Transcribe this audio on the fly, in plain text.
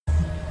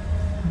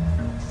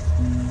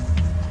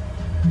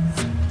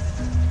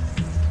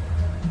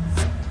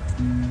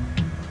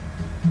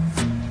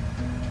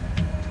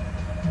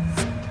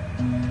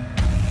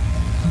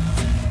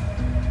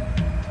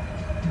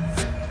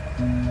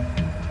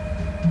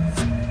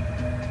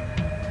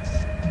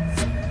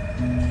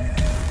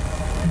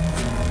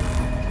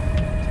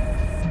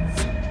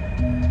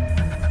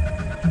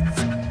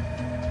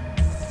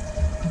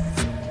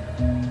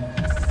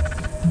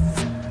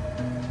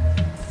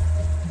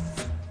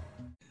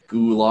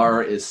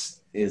Gular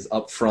is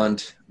up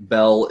front.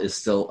 Bell is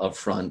still up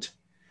front.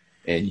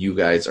 And you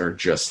guys are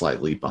just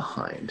slightly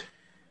behind.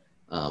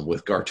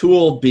 With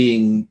Gartul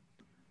being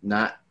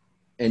not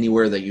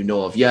anywhere that you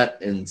know of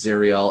yet, and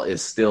Zariel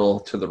is still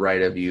to the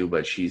right of you,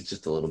 but she's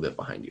just a little bit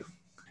behind you.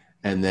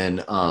 And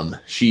then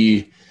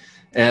she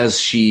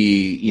is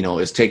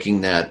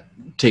taking that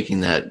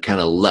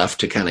kind of left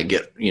to kind of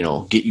get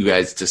you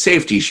guys to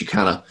safety, she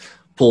kind of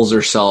pulls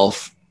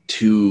herself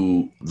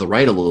to the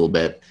right a little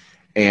bit.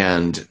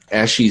 And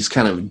as she's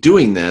kind of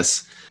doing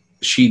this,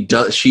 she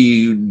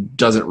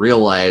doesn't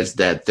realize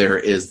that there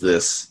is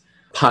this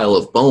pile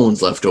of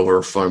bones left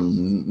over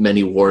from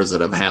many wars that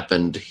have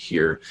happened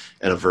here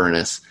at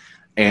Avernus.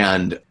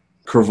 And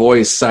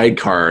Kravoi's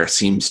sidecar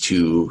seems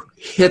to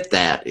hit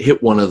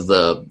one of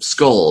the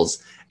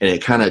skulls, and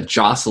it kind of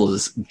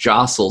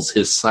jostles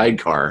his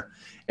sidecar,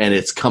 and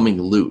it's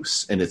coming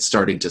loose, and it's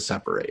starting to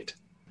separate.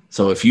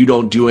 So if you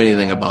don't do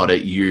anything about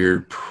it,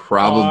 you're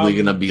probably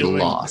going to be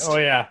lost. Oh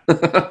yeah.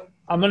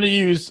 I'm going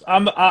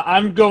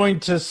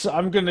to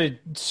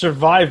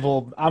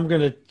survival. I'm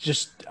going to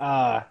just,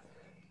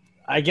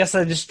 I guess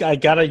I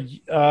gotta,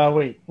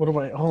 wait, hold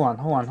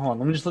on.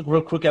 Let me just look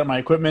real quick at my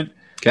equipment.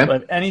 Okay.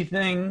 But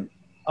anything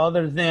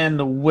other than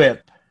the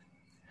whip.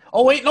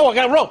 Oh wait, no, I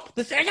got a rope.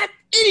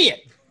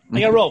 Idiot. I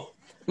got a rope.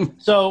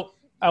 So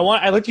I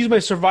like to use my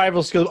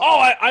survival skills.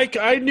 Oh,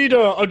 I need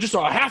just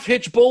a half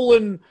hitch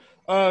bowling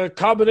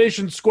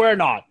combination square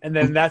knot, and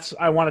then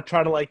I want to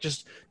try to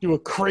just do a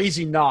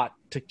crazy knot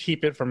to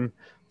keep it from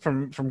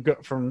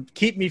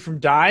keep me from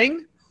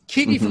dying.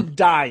 Keep me from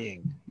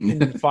dying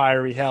in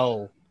fiery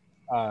hell.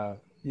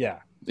 Yeah,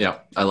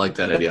 I like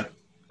that idea.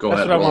 Go ahead.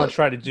 That's what I want to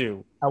try to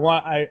do. I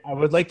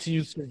would like to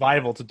use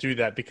survival to do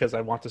that because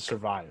I want to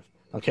survive.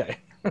 Okay.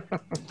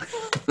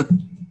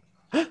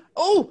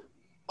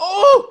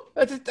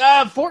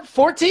 That's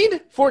 14?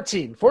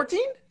 14.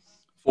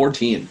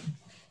 14.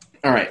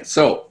 All right.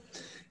 So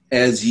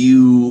as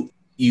you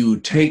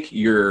take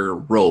your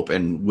rope,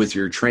 and with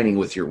your training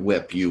with your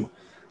whip, you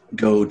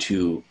go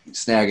to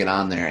snag it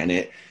on there, and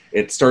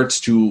it starts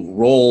to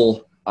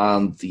roll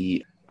on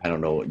the, I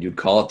don't know what you'd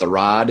call it, the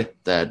rod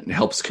that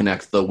helps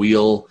connect the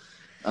wheel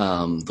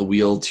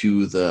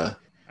to the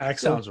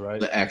axle. Sounds right.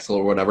 The axle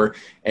or whatever,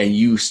 and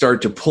you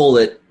start to pull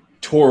it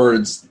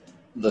towards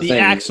the thing.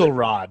 Axle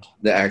rod.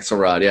 The axle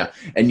rod, yeah.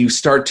 And you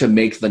start to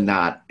make the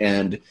knot,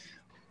 and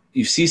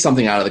you see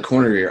something out of the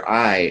corner of your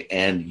eye,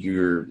 and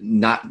your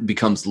knot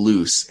becomes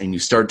loose, and you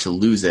start to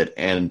lose it,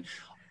 and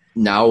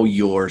now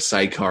your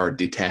sidecar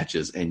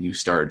detaches, and you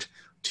start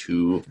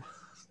to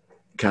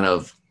kind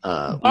of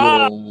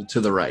roll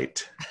to the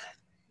right.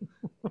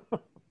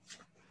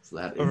 So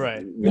that is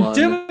right.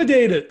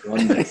 Intimidated.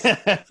 One miss.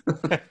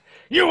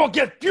 You will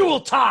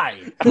tie.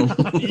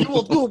 you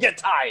will get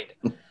tied.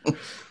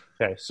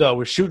 Okay, so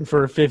we're shooting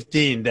for a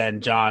 15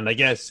 then, John, I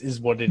guess is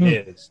what it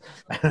is.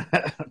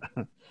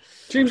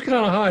 Seems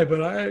kind of high, but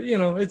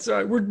it's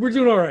we're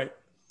doing all right.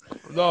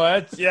 No,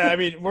 that's I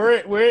mean,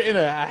 we're in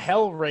a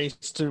hell race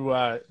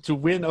to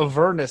win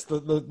Avernus,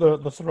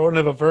 the throne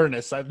of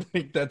Avernus. I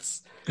think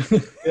that's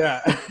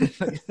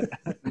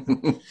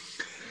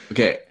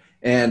Okay,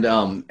 and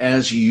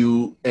as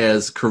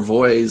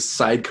Kravoi's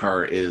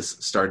sidecar is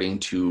starting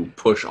to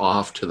push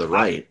off to the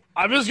right,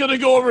 I'm just gonna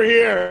go over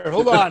here.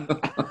 Hold on.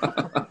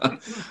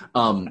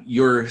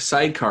 Your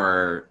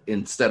sidecar,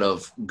 instead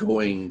of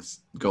going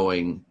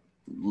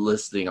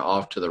listing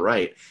off to the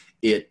right,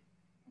 it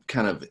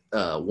kind of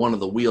one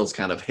of the wheels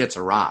kind of hits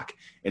a rock,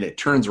 and it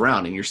turns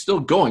around, and you're still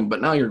going, but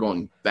now you're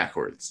going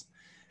backwards.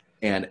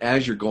 And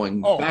as you're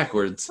going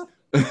backwards,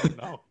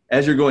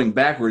 as you're going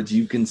backwards,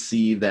 you can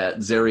see that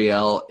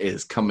Zariel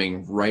is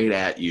coming right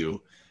at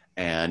you,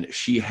 and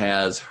she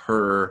has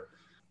her.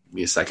 Give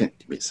me a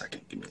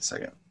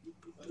second.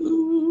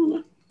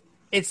 Ooh.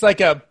 It's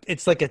like a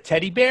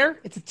teddy bear.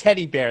 It's a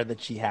teddy bear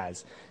that she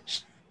has.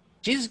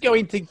 She's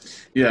going to.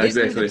 Yeah,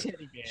 exactly.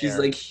 She's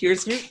like,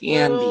 here's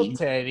candy.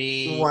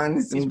 Teddy.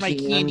 Want some my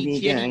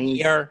candy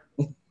teddy bear.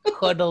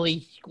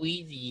 Cuddly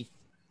squeezy.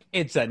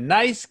 It's a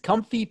nice,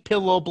 comfy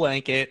pillow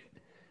blanket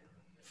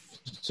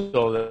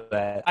so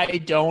that I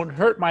don't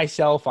hurt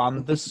myself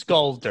on the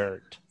skull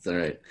dirt. That's all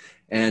right.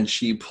 And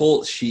she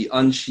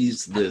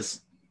unsheaths this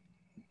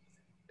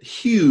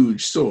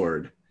huge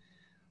sword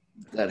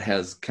that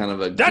has kind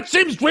of a. That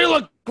seems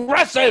real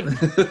aggressive.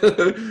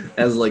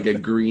 Has like a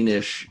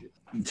greenish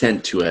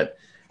tint to it,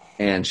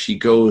 and she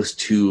goes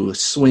to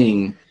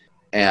swing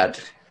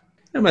at.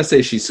 I'm gonna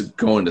say she's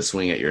going to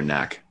swing at your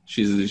neck.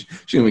 She doesn't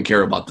even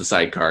care about the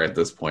sidecar at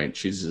this point.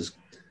 She's just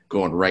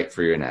going right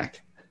for your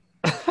neck.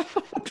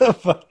 What the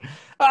fuck?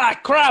 Ah,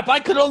 crap! I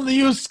could only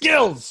use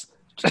skills.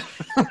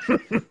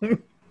 Let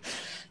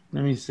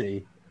me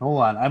see.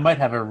 Hold on. I might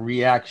have a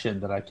reaction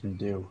that I can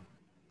do.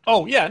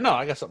 Oh yeah, no,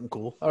 I got something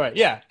cool. All right,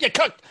 yeah.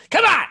 Come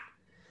on,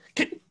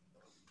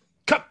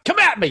 come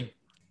at me.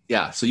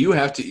 Yeah, so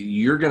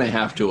you're going to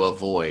have to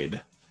avoid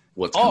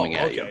what's coming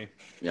at you.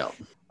 Yeah.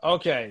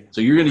 Okay.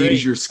 So you're going to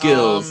use your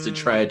skills to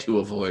try to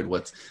avoid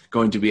what's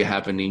going to be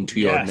happening to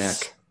your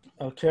neck.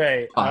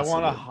 Okay,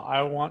 Possibly.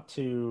 I want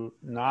to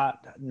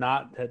not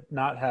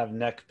have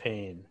neck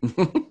pain.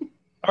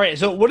 All right,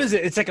 so what is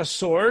it? It's like a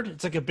sword.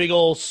 It's like a big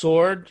old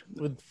sword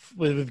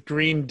with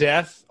green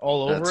death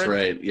all over That's it.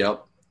 right.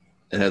 Yep.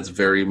 It has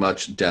very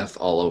much death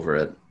all over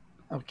it.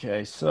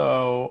 Okay,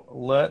 so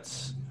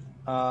let's.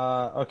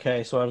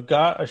 Okay, so I've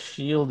got a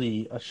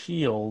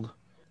shield.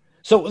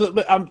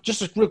 So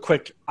just real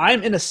quick.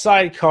 I'm in a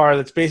sidecar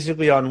that's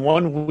basically on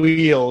one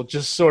wheel,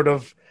 just sort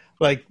of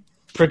like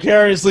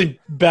precariously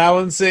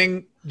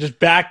balancing just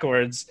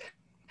backwards,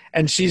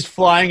 and she's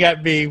flying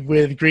at me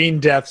with green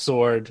death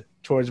sword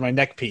towards my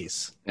neck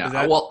piece.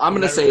 Yeah. Well, I'm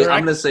gonna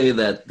correct? say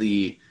that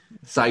the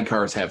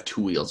sidecars have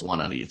 2 wheels,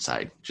 one on each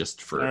side,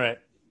 just for. All right.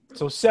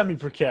 So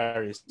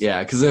semi-precarious.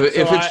 Yeah, because if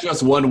So it's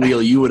just one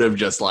wheel, you would have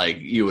just died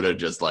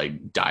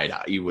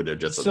out. You would have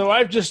just. So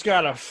I've just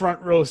got a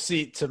front row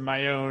seat to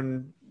my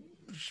own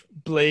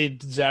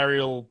Blade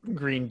Zariel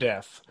Green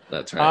Death.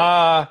 That's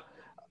right.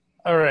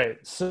 All right.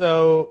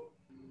 So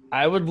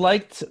I would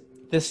like to.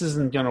 This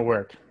isn't going to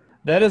work.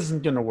 That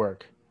isn't going to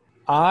work.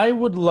 I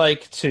would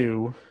like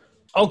to.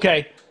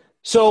 Okay.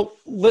 So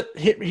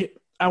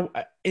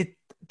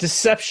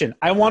deception.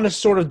 I want to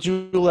sort of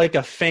do like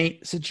a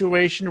feint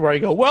situation where I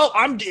go, well,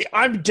 I'm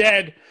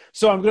dead.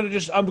 So I'm going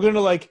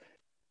to like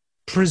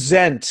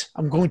present.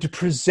 I'm going to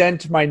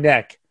present my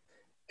neck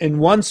in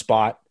one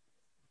spot,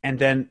 and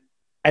then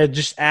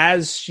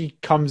as she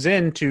comes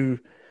in to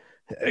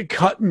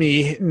cut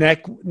me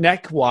neck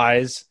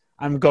wise,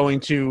 I'm gonna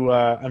do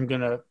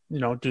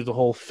the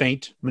whole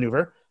feint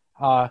maneuver.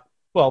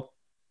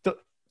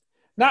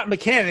 Not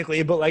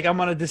mechanically, but like I'm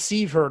gonna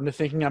deceive her into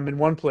thinking I'm in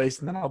one place,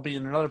 and then I'll be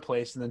in another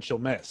place, and then she'll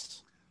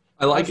miss.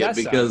 I like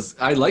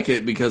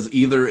it because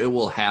either it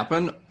will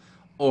happen,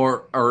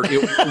 or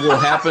it will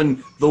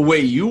happen the way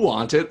you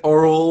want it,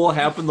 or it will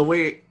happen the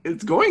way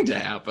it's going to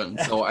happen.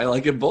 So I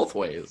like it both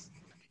ways.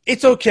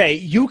 It's okay.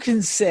 You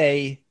can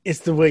say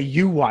it's the way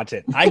you want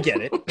it. I get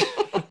it.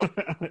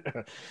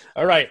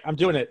 All right, I'm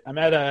doing it. I'm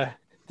at a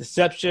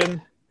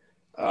deception.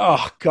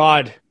 Oh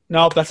God,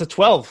 no, that's a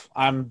 12.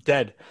 I'm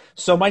dead.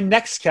 So my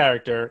next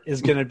character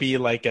is gonna be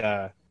like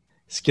a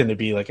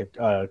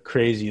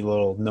crazy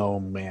little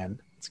gnome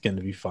man. It's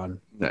gonna be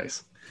fun.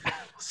 Nice.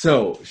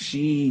 So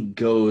she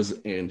goes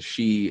and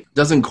she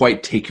doesn't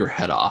quite take your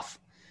head off,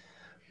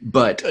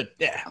 but Good.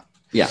 Yeah.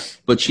 yeah,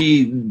 but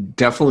she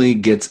definitely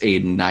gets a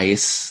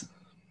nice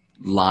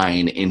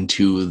line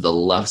into the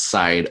left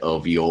side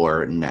of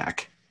your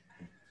neck.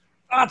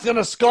 That's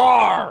gonna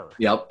scar.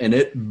 Yep, and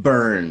it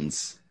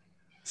burns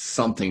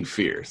something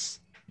fierce.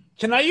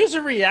 Can I use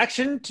a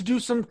reaction to do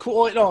some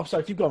cool? No,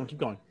 sorry. Keep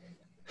going.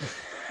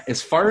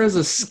 As far as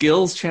a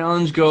skills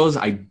challenge goes,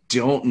 I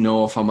don't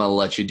know if I'm going to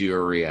let you do a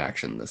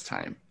reaction this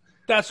time.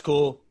 That's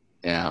cool.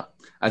 Yeah.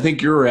 I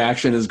think your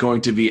reaction is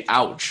going to be,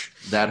 ouch,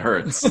 that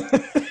hurts.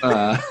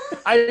 I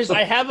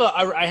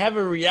have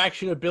a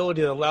reaction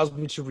ability that allows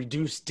me to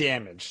reduce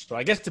damage. So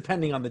I guess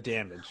depending on the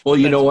damage. Well,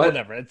 you know what?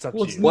 Whatever. It's up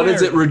to you. What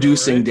is it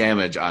reducing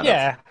damage on?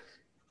 Yeah.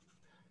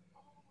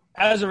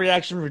 As a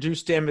reaction,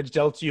 reduce damage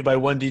dealt to you by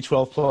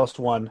 1d12 plus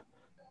 1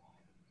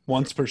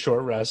 once per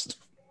short rest.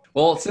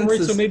 Well,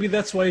 so maybe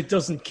that's why it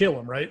doesn't kill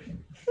him, right?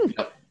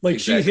 Yep, like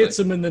exactly. She hits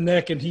him in the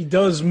neck and he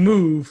does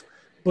move,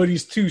 but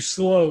he's too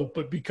slow.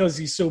 But because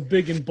he's so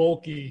big and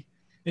bulky,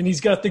 and he's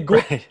got the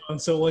gold on,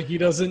 so like he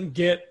doesn't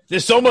get.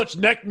 There's so much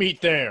neck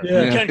meat there.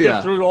 Yeah. You can't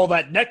get through all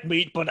that neck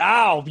meat. But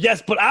ow,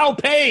 yes, but ow,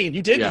 pain.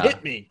 You didn't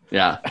hit me.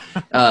 Yeah.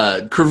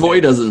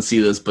 Kravoi doesn't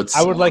see this, but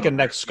I would like a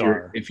neck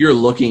scar. If you're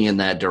looking in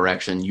that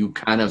direction, you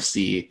kind of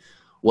see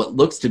what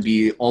looks to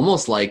be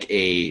almost like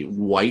a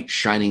white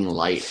shining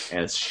light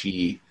as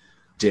she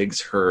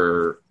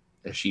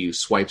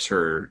swipes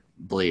her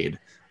blade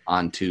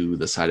onto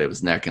the side of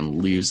his neck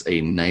and leaves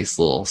a nice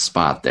little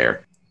spot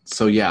there.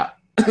 So yeah,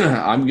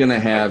 I'm gonna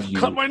have you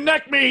cut my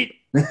neck meat.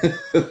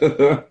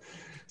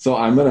 So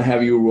I'm gonna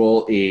have you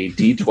roll a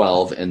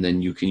d12, and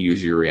then you can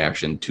use your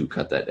reaction to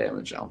cut that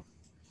damage down.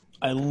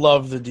 I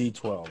love the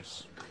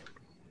d12s.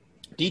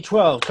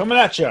 D12 coming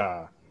at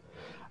ya.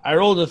 I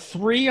rolled a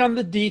 3 on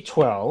the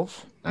d12.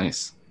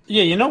 Nice.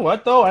 Yeah, you know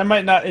what though? I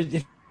might not.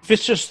 If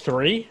it's just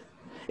 3.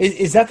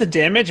 Is that the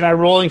damage? Am I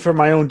rolling for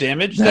my own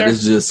damage That there?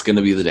 is just going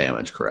to be the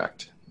damage,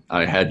 correct.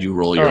 I had you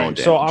roll your own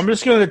damage. So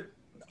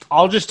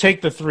I'll just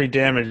take the 3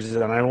 damages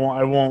and I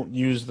won't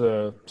use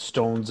the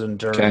stone's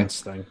endurance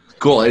thing.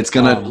 Cool. It's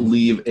going to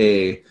leave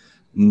a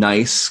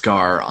nice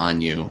scar on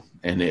you,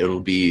 and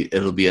it'll be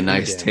a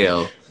nice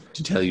tale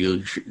to tell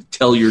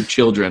your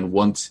children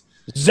once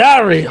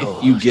Zariel,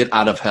 if you get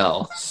out of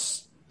hell.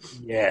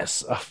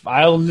 Yes,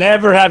 I'll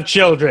never have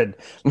children.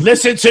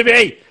 Listen to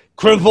me.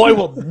 Kravoi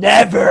will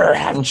never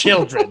have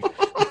children.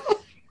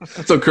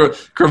 So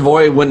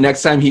Kravoi, when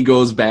next time he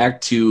goes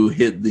back to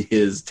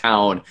his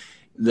town,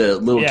 the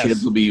little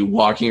kids will be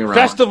walking around.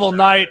 Festival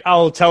night,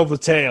 I'll tell the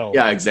tale.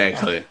 Yeah,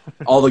 exactly.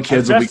 All the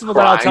kids will be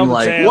crying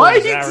like,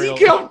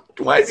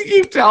 Why does he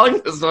keep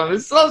telling this one?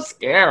 It's so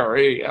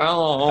scary.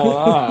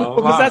 Oh,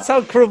 Because that's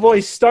how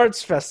Kravoi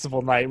starts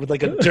festival night, with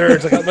like a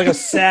dirge, like a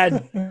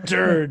sad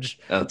dirge.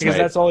 Because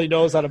that's all he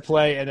knows how to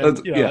play. And then,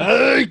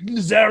 hey,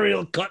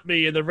 Zariel cut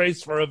me in the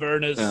race for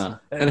Avernus. Yeah.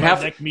 And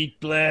my neck meat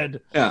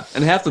bled. Yeah,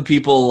 and half the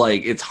people,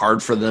 like, it's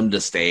hard for them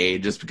to stay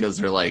just because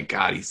they're like,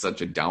 God, he's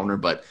such a downer.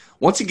 But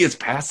once he gets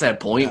past that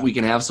point, we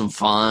can have some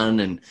fun,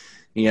 and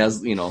he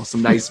has,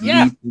 some nice meat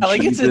and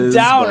like cheeses, it's a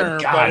downer.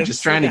 but God, but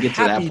just trying to get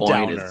to that point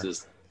downer. is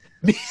just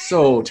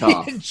so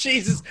tough. Meat and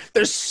cheeses.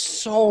 There's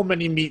so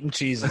many meat and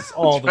cheeses.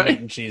 All the meat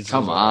and cheeses.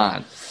 Come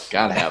on.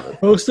 Gotta have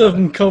it. Most of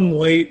them come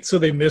late, so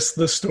they miss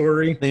the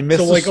story. They miss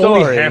so, the like,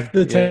 story. only half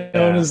the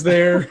town is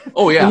there.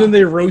 Oh, yeah. And then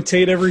they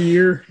rotate every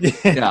year.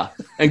 Yeah.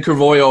 And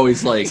Kravoi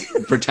always, like,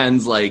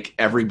 pretends like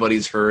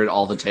everybody's heard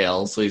all the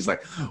tales. So he's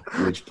like,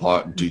 which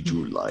part did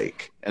you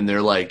like? And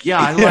they're like, yeah,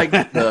 I like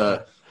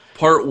the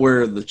part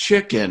where the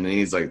chicken. And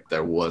he's like,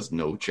 there was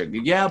no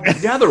chicken. Yeah,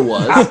 there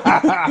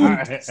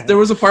was. There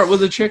was a part with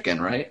the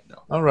chicken, right?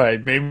 No. All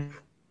right. Maybe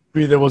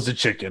there was a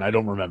chicken. I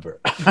don't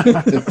remember.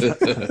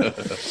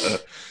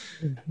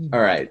 All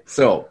right,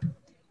 so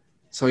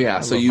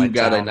you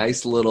got a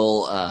nice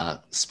little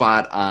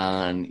spot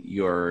on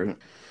your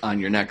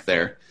neck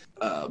there.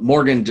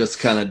 Morgan just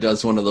kind of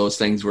does one of those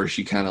things where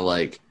she kind of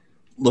like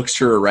looks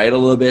to her right a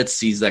little bit,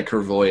 sees that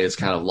Kravoi has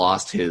kind of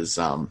lost his.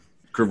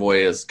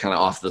 Kravoi is kind of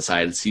off to the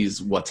side,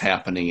 sees what's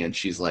happening, and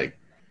she's like,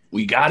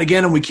 "We got to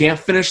get him. We can't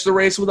finish the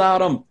race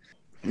without him."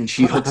 And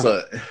she hooks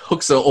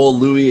a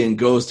old Louis and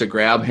goes to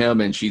grab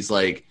him, and she's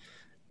like,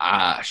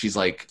 "I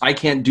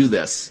can't do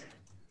this.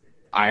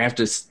 I have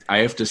to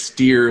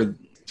steer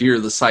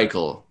the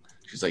cycle."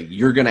 She's like,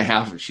 "You're gonna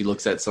have." She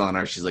looks at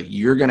Selenar. She's like,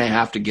 "You're gonna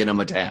have to get him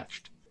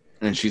attached."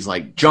 And she's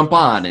like, "Jump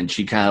on!" And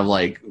she kind of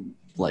like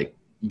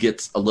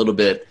gets a little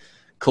bit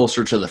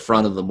closer to the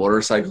front of the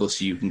motorcycle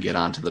so you can get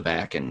onto the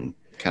back and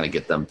kind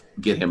of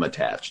get him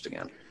attached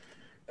again.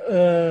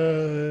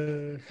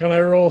 Can I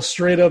roll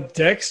straight up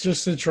dex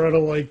just to try to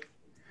like?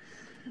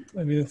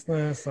 I mean,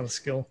 that's not a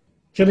skill.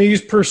 Can I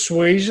use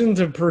persuasion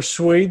to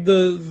persuade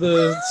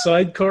the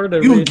sidecar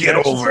to You get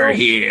over itself?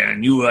 here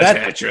and you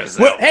attach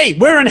yourself. Hey,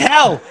 we're in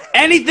hell.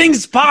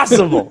 Anything's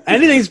possible.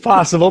 Anything's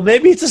possible.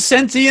 Maybe it's a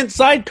sentient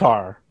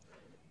sidecar.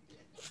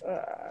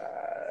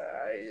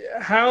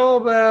 How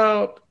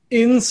about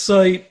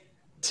insight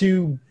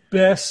to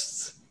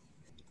best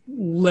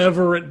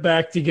lever it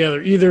back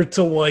together, either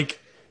to like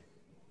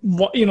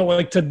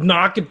to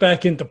knock it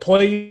back into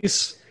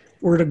place,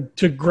 or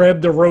to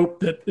grab the rope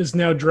that is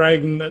now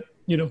dragging that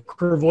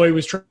Kravoi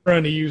was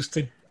trying to use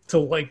to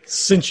like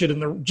cinch it in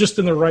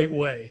the right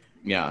way.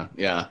 Yeah.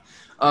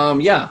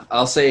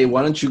 I'll say,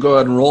 why don't you go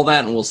ahead and roll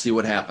that, and we'll see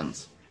what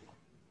happens.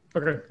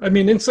 Okay. I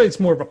mean,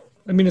 insight's more of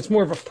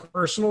a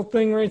personal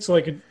thing, right? So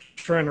like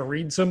trying to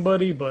read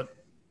somebody, but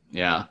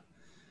yeah.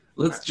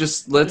 Let's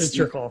it's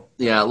your call.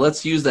 Yeah,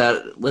 let's use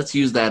that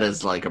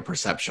as like a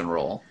perception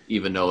roll,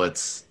 even though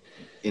it's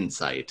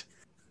insight.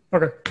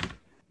 Okay.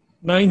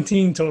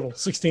 19 total,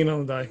 16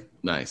 on the die.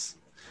 Nice.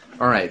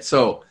 All right,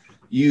 so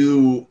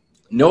you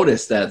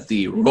notice that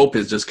the rope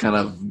is just kind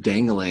of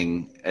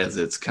dangling as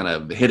it's kind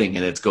of hitting,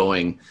 and it's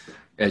going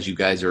as you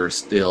guys are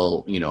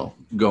still,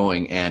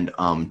 going. And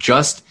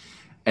just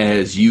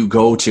as you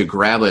go to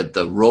grab it,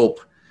 the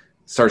rope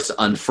starts to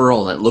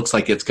unfurl, and it looks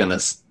like it's going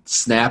to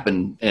snap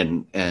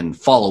and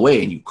fall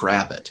away, and you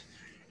grab it.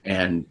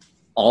 And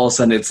all of a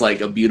sudden, it's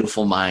like a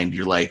beautiful mind.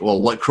 You're like, well,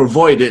 what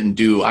Kravoi didn't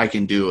do, I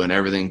can do, and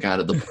everything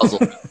kind of the puzzle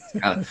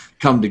kind of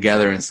come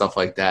together and stuff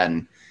like that.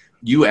 And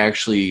you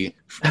actually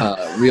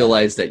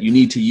realize that you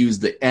need to use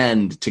the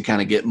end to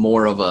kind of get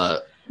more of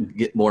a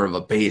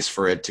base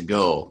for it to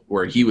go,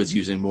 where he was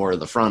using more of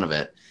the front of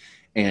it.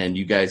 And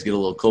you guys get a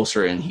little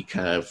closer, and you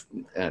kind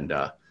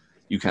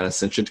of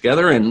cinch it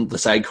together, and the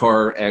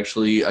sidecar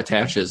actually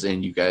attaches,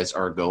 and you guys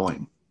are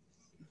going.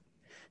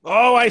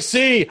 Oh, I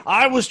see.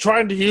 I was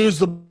trying to use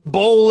the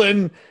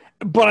bowline,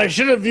 but I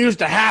should have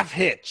used a half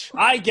hitch.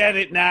 I get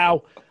it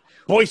now.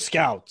 Boy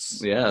Scouts.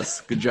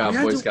 Yes, good job,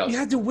 Boy Scouts. You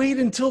had to wait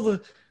until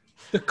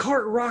the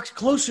cart rocks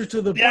closer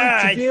to the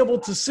bike to be able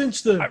to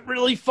cinch the... I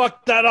really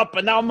fucked that up,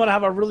 and now I'm going to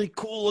have a really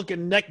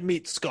cool-looking neck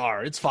meat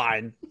scar. It's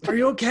fine. Are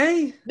you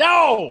okay?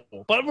 No,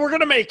 but we're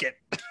going to make it.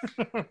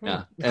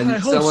 Yeah, and I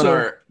hope so.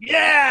 Selenar,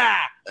 Yeah!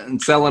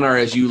 and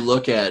Selenar, as you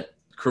look at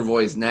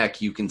Kravoi's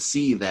neck, you can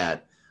see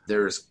that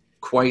there's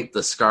quite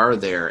the scar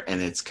there,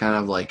 and it's kind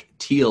of like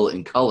teal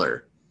in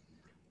color.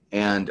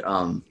 And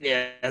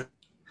Yeah.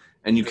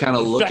 and you kind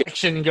of look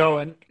at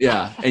going.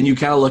 Yeah, and you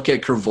kind of look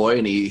at Kravoi,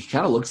 and he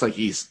kind of looks like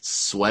he's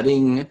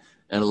sweating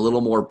and a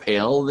little more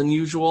pale than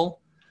usual.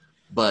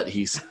 But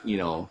he's,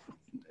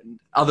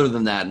 other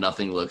than that,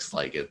 nothing looks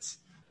like it's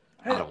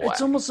out of whack.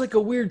 It's almost like a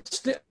weird...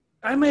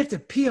 I might have to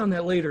pee on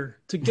that later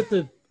to get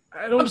the...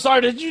 I'm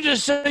sorry, did you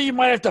just say you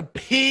might have to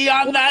pee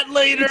on that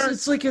later?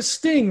 It's like a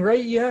sting,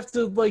 right? You have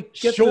to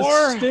get Sure.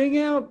 the sting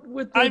out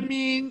with the... I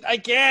mean, I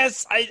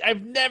guess.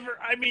 I've never...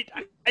 I mean...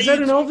 Is that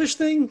an Elvish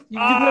thing?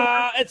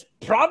 It's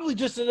probably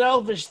just an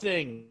Elvish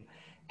thing.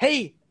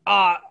 Hey,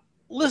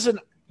 listen,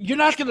 You're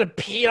not going to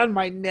pee on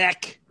my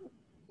neck.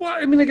 Well,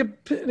 I mean,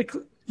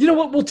 you know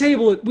what? We'll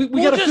table it. We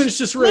got to finish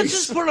this race. Let's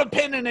just put a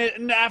pin in it,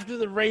 and after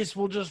the race,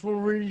 we'll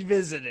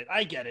revisit it.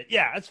 I get it.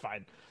 Yeah, that's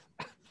fine.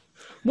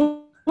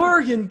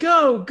 Morgan,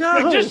 go.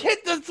 Just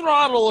hit the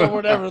throttle or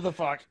whatever the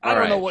fuck. I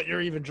don't know right. what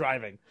you're even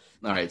driving.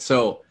 All right,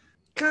 so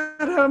God,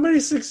 how many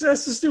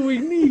successes do we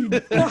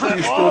need?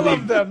 All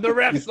of them. The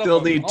rest you of them.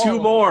 still need All 2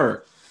 of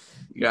more.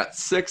 You got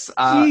 6.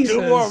 Jesus.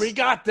 2 more. We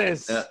got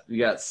this. You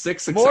got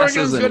 6 successes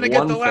Morgan's and going to get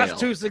 1 the last fail.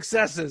 2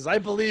 successes. I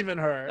believe in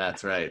her.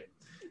 That's right.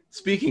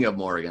 Speaking of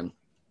Morgan,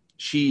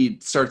 she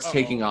starts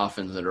taking off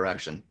in the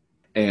direction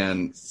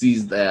and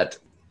sees that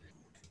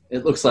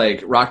it looks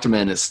like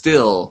Rocktaman is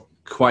still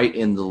quite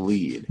in the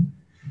lead.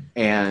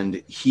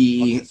 And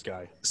he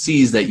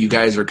sees that you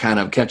guys are kind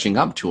of catching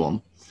up to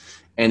him.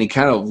 And he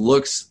kind of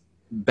looks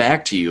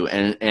back to you.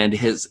 And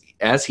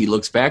as he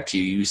looks back to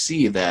you, you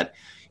see that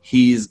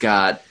he's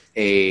got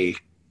a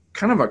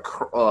kind of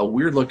a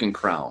weird-looking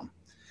crown.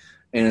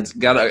 And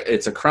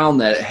it's a crown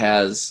that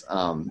has...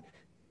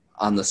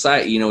 on the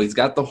side, he's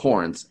got the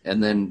horns,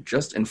 and then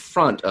just in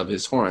front of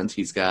his horns,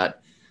 he's got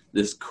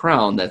this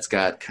crown that's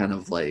got kind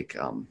of like,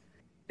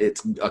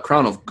 it's a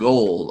crown of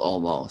gold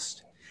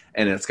almost.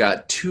 And it's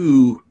got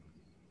 2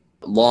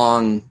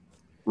 long,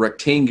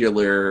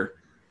 rectangular,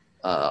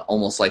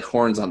 almost like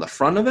horns on the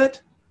front of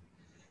it.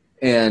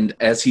 And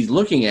as he's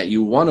looking at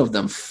you, one of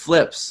them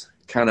flips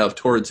kind of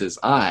towards his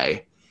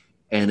eye,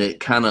 and it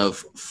kind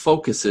of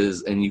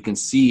focuses, and you can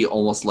see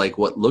almost like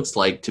what looks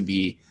like to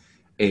be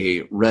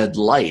a red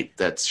light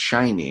that's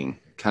shining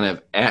kind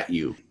of at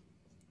you.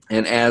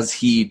 And as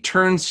he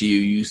turns to you,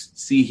 you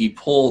see he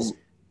pulls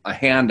a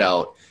hand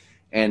out,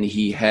 and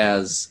he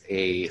has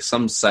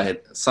some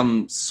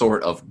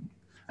sort of...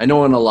 I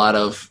know in a lot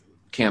of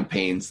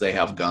campaigns they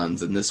have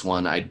guns, and this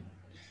one,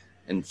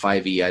 in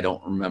 5e, I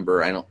don't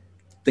remember. I don't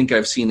think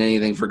I've seen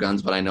anything for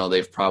guns, but I know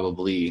they've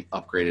probably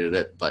upgraded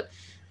it. But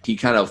he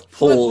kind of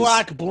pulls...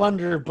 Flintlock,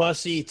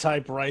 blunderbussy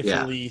type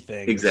rifle-y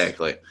thing.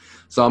 Exactly.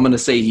 So I'm going to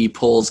say he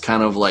pulls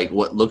kind of like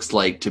what looks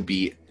like to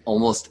be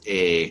almost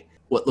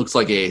what looks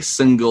like a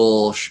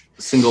single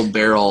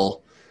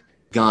barrel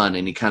gun,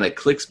 and he kind of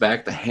clicks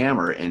back the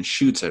hammer and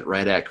shoots it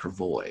right at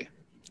Kravoi.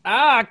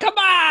 Come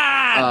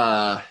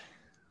on!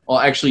 Well,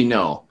 actually,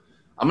 no.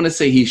 I'm going to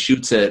say he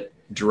shoots it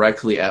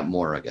directly at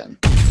Morrigan.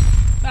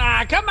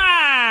 Come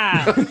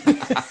on!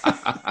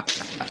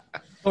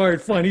 All right,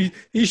 fine.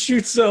 He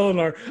shoots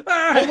Selenar.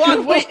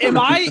 Hold on,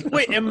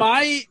 am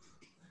I?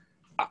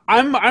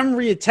 I'm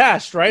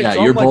reattached, right? Yeah,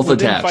 so you're I'm both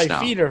within attached 5 now.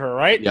 feet of her,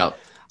 right? Yep.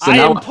 So I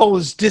now,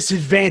 impose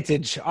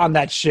disadvantage on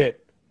that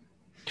shit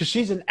because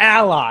she's an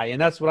ally,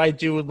 and that's what I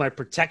do with my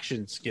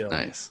protection skill.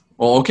 Nice.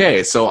 Well,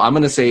 okay. So I'm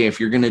going to say if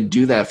you're going to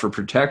do that for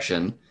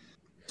protection,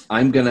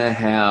 I'm not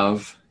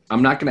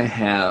going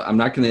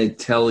to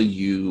tell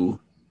you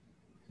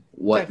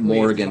what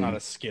Morgan... It's not a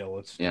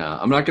skill.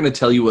 I'm not going to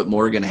tell you what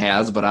Morgan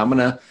has, but I'm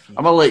going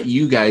to let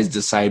you guys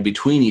decide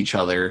between each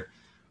other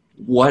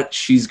what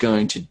she's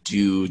going to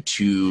do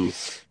to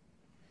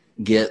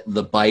get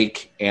the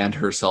bike and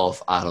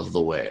herself out of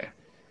the way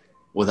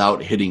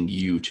without hitting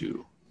you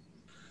two.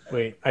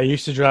 Wait, I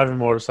used to drive a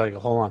motorcycle.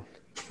 Hold on.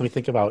 Let me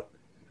think about...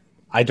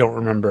 I don't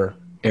remember.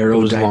 Aerodynamics. It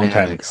was a long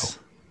time ago.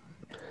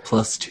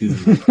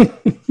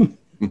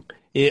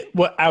 +2.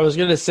 What I was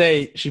going to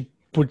say, she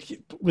put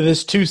with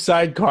his 2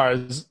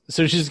 sidecars,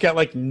 so she's got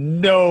like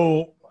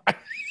no...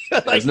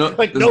 There's no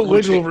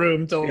wiggle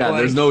room to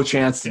there's no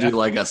chance to do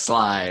like a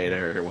slide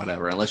or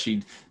whatever unless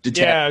she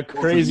detach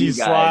crazy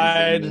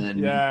slide.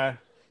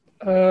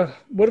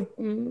 What?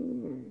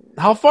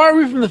 How far are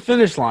we from the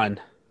finish line?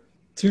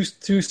 2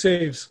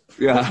 saves.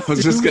 Yeah, I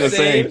was just gonna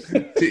say.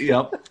 saves?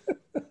 Yep.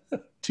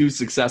 2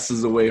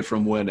 successes away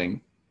from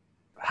winning.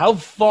 How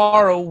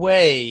far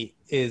away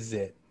is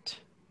it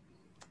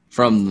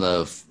From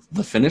the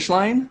finish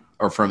line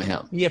or from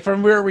him? Yeah,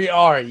 from where we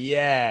are.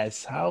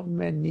 Yes. How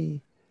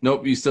many?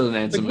 Nope, you still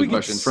didn't answer the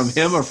question. From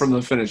him or from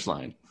the finish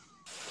line?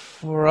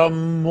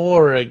 From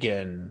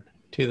Morrigan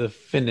to the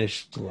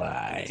finish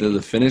line. To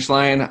the finish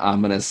line,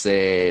 I'm going to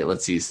say,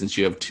 let's see, since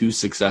you have 2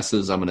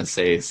 successes, I'm going to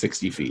say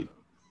 60 feet.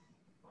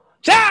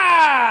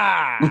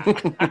 Cha!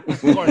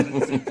 Of course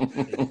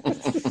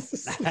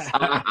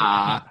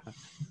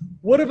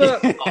What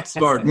about...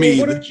 Outsmart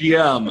me, the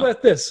GM. What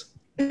about this?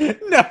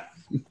 No.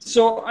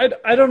 So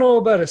I don't know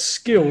about a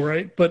skill,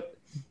 right? But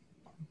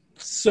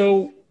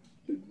so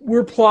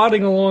we're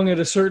plodding along at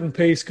a certain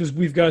pace because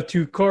we've got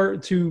two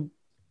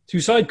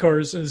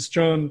sidecars, as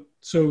John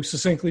so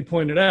succinctly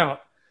pointed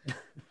out.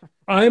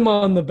 I'm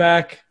on the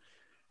back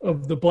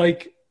of the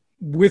bike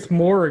with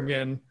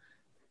Morrigan.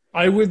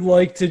 I would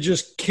like to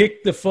just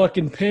kick the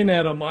fucking pin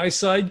out of my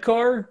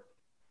sidecar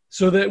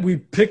so that we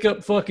pick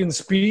up fucking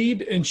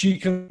speed and she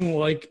can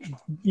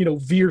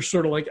veer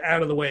sort of like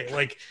out of the way.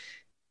 Like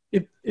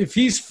if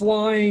he's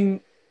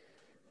flying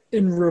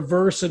in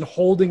reverse and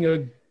holding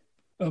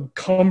a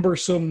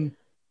cumbersome,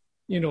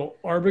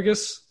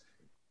 Arbugus,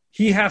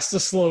 he has to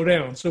slow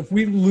down. So if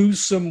we lose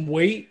some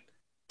weight,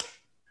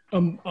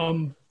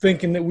 I'm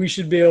thinking that we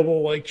should be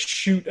able to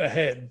shoot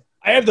ahead.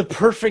 I have the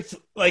perfect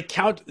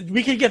count.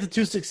 We can get the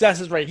 2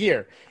 successes right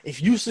here.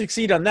 If you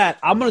succeed on that,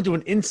 I'm going to do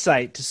an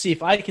insight to see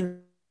if I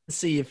can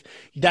see if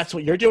that's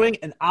what you're doing,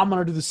 and I'm going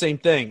to do the same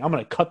thing. I'm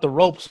going to cut the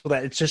ropes so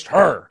that it's just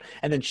her,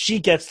 and then she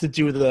gets to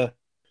do the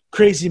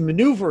crazy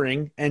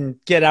maneuvering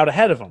and get out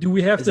ahead of them. Do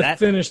we have to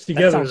finish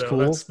together? That sounds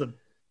cool.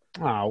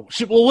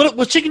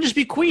 That's she can just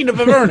be queen of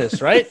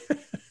Avernus, right?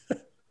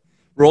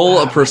 Roll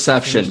a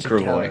perception,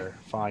 Kravoi.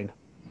 Fine.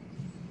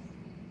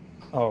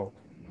 Oh.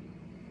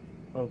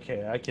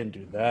 Okay, I can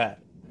do that.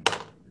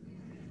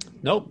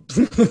 Nope,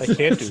 I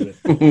can't do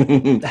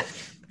it.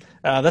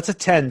 That's a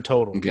 10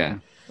 total. Okay,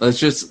 let's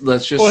just say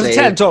it's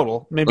 10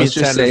 total. Maybe let's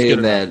just 10 say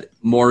is that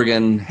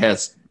Morgan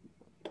has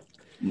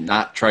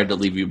not tried to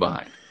leave you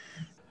behind.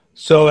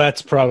 So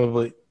that's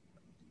probably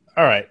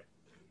all right.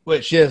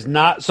 Wait, she has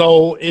not.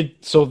 So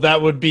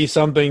that would be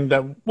something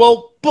that.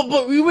 Well,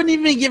 but we wouldn't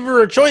even give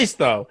her a choice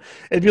though.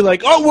 It'd be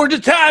like, oh, we're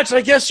detached.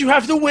 I guess you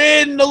have to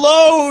win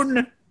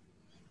alone.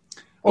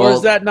 Or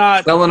is that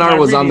not? Selenar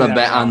was on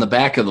the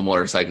back of the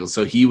motorcycle,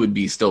 so he would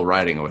be still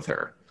riding with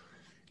her.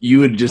 You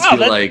would just be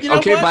like,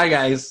 okay, bye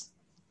guys,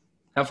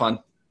 have fun.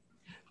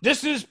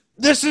 This is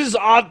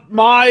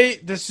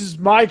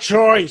my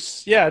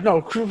choice. Yeah,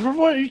 no,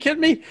 are you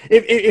kidding me?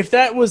 If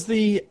that was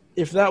the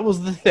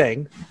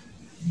thing.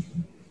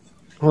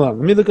 Hold on,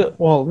 let me look at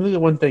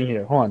one thing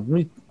here. Hold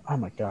on, oh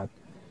my god.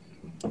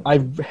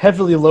 I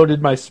heavily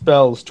loaded my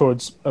spells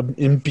towards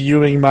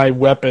imbuing my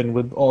weapon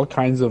with all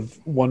kinds of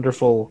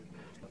wonderful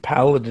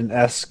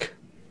paladin-esque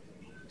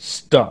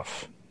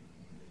stuff.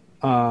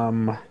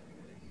 So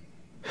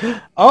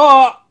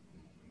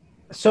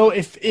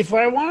if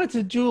I wanted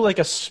to do like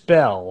a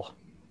spell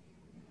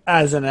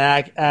as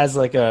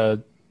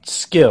a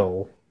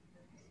skill,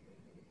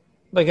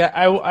 like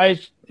I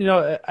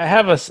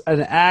have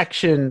an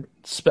action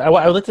spell.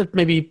 I would like to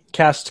maybe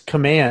cast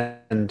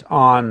command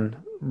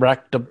on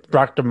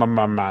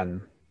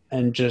Rakdamaman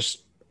and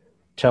just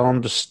tell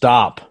him to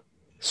stop.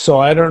 So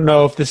I don't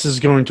know if this is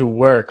going to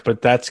work,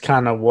 but that's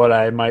kind of what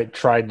I might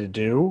try to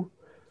do.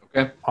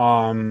 Okay.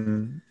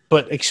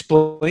 But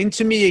explain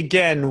to me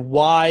again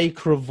why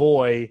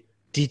Kravoi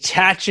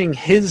detaching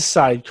his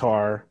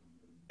sidecar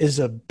is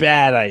a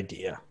bad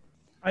idea.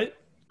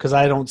 Because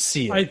I don't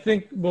see it. I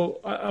think,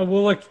 I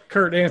will let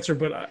Kurt answer,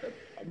 but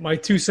my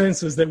 2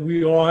 cents is that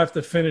we all have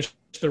to finish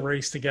the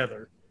race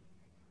together.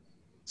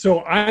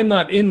 So I'm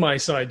not in my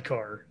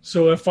sidecar.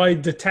 So if I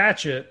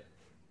detach it,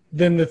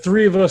 then the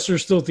 3 of us are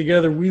still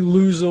together. We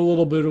lose a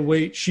little bit of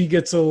weight. She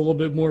gets a little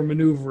bit more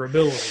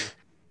maneuverability.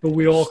 But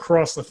we all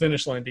cross the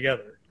finish line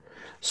together.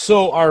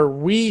 So are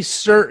we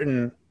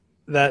certain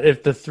that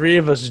if the 3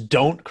 of us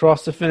don't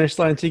cross the finish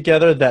line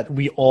together, that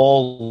we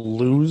all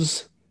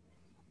lose?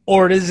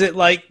 Or is it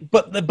like,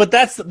 but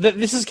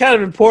this is kind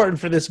of important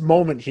for this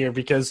moment here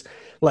because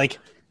like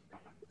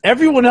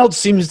everyone else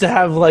seems to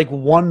have like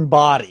one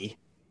body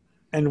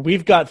and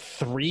we've got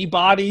 3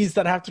 bodies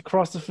that have to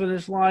cross the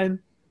finish line.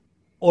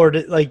 Or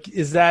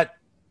is that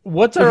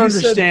what's our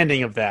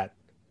understanding of that?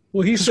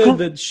 Well, he said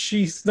that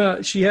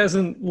she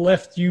hasn't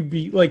left you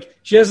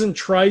she hasn't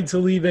tried to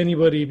leave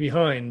anybody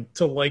behind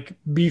to like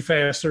be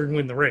faster and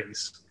win the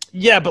race.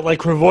 Yeah, but like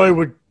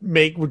Kravoi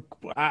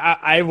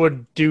I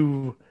would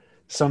do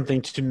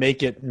something to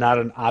make it not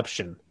an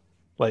option.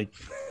 Like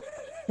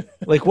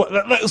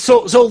what?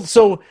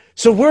 So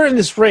we're in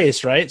this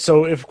race, right?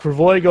 So if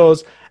Kravoi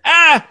goes,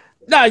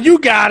 nah, you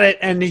got it,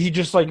 and he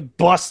just like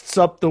busts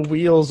up the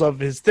wheels of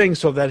his thing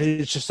so that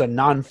it's just a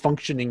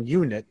non-functioning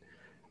unit.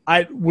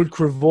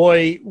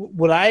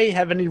 Would I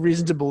have any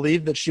reason to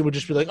believe that she would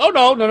just be like, oh,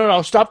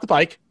 no, stop the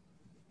bike,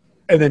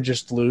 and then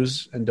just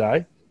lose and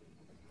die?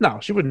 No,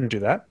 she wouldn't do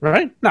that,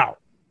 right? No.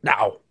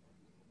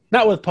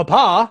 Not with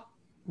Papa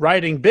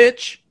riding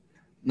bitch.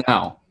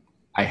 Now,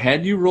 I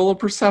had you roll a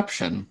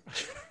perception,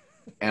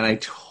 and I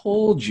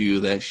told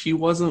you that she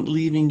wasn't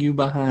leaving you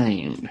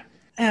behind.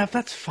 Yeah,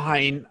 that's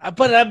fine.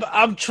 But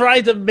I'm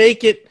trying to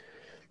make it...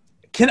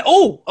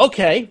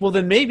 okay. Well,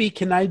 then maybe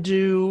can I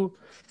do...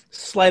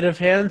 sleight of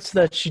hand so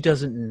that she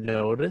doesn't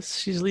notice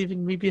she's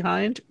leaving me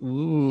behind.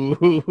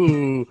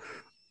 Ooh.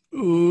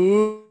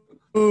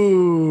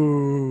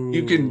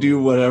 You can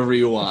do whatever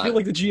you want. I feel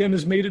like the GM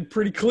has made it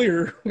pretty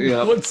clear.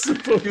 Yeah. What's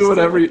supposed do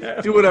whatever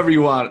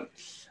you want.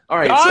 All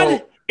right.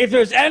 God, if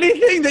there's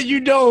anything that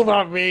you know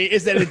about me,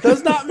 is that it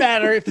does not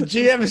matter if the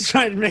GM is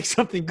trying to make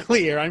something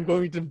clear. I'm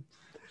going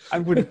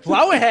to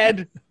plow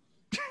ahead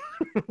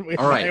with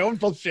my own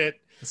bullshit.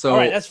 So all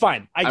right, that's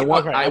fine. I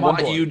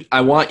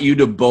want you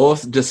to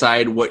both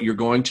decide what you're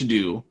going to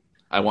do.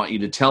 I want you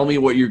to tell me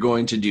what you're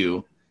going to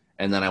do,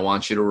 and then I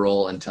want you to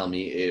roll and tell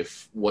me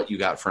what you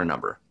got for a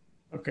number.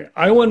 Okay,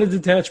 I want to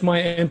detach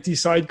my empty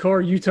sidecar.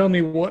 You tell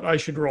me what I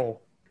should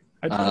roll.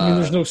 I mean,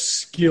 there's no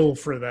skill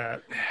for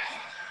that.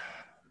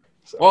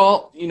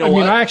 Well, you know,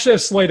 I actually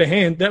have sleight of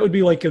hand. That would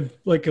be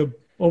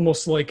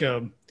almost like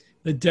a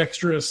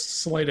dexterous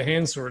sleight of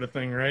hand sort of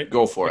thing, right?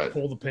 Go for it.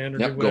 Pull the pin or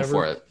do whatever. Go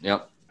for it.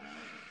 Yep.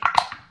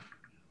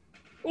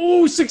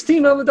 Oh,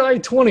 16 on the die,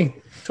 20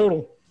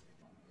 total.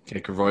 Okay,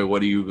 Kravoi,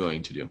 what are you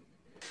going to do?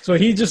 So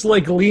he just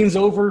like leans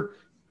over,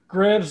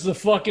 grabs the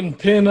fucking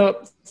pin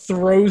up,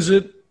 throws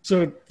it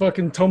so it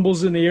fucking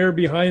tumbles in the air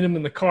behind him,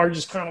 and the car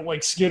just kind of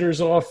like skitters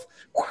off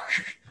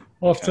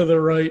to the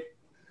right.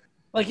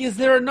 Like, is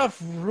there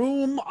enough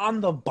room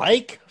on the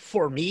bike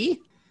for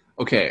me?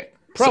 Okay.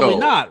 Probably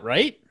not,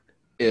 right?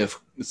 If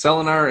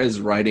Selenar is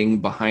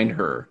riding behind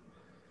her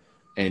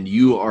and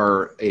you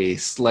are a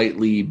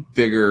slightly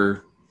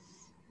bigger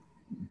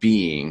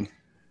being,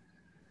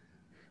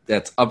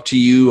 that's up to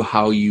you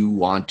how you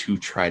want to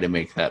try to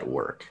make that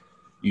work.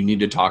 You need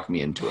to talk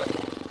me into it.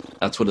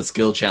 That's what a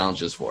skill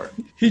challenge is for.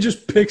 He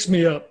just picks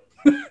me up.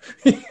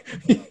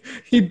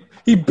 he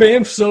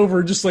bamfs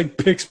over, just like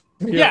picks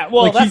me up. Yeah,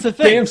 well, like that's the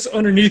thing. Bamfs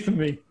underneath of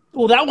me.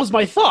 Well, that was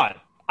my thought.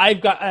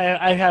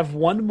 I have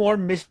one more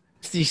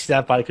Misty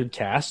Step I could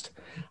cast.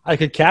 I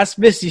could cast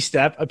Misty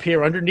Step,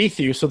 appear underneath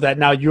you, so that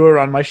now you're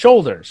on my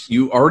shoulders.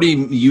 You already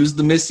used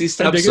the Misty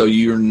Step, so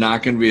you're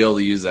not going to be able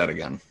to use that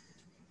again.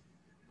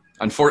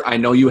 I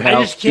know you have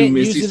I just can't two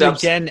Misty use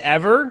Steps. it again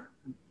ever?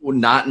 Well,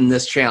 not in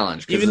this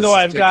challenge. Even though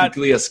I've got...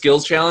 technically a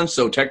skills challenge,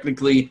 so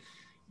technically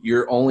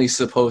you're only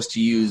supposed to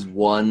use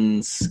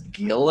one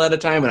skill at a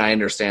time, and I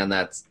understand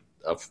that's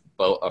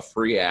a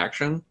free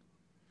action.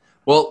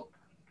 Well,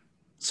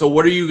 so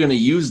what are you going to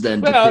use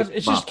then? Well,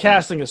 it's just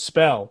casting a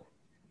spell.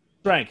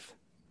 Strength.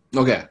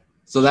 Okay,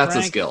 so that's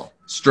a skill.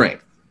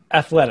 Strength.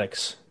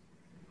 Athletics.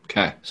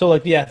 Okay. So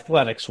like the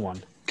athletics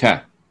one. Okay.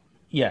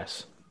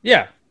 Yes.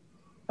 Yeah.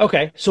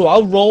 Okay, so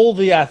I'll roll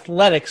the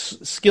athletics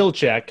skill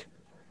check,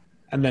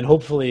 and then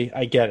hopefully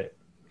I get it.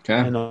 Okay.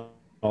 And all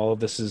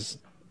of this is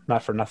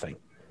not for nothing.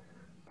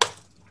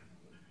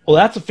 Well,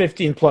 that's a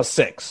 15 plus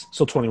 6,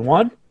 so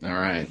 21. All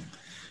right.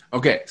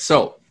 Okay,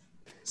 so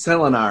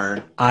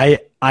Selenar. I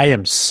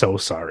am so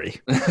sorry.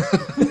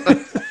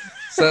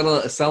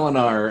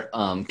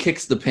 Selenar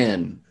kicks the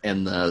pin,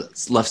 and the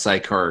left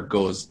side car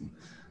goes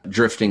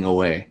drifting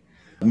away.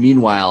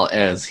 Meanwhile,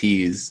 as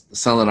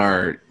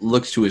Selenar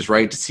looks to his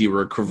right to see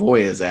where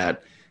Kravoi is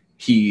at,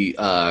 he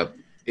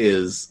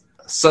is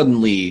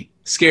suddenly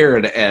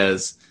scared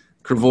as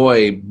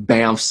Kravoi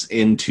bamfs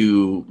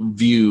into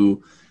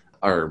view,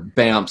 or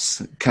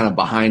bamfs kind of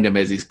behind him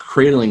as he's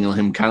cradling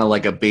him, kind of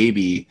like a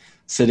baby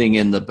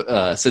sitting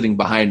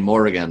behind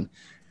Morgan.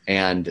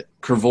 And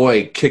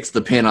Kravoi kicks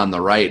the pin on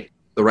the right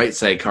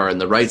side car,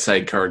 and the right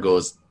side car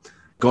goes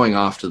going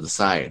off to the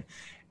side.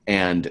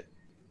 And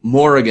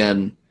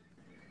Morgan,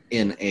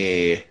 in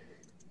a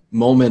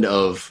moment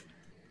of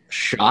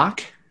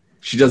shock,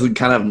 she's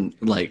kind of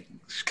like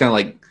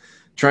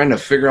trying to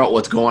figure out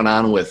what's going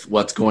on with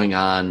what's going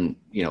on.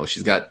 You know,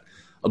 she's got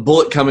a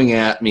bullet coming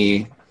at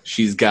me.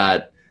 She's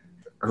got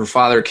her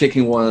father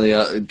kicking one of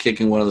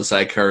the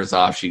side cars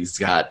off. She's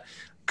got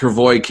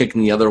Kravoi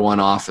kicking the other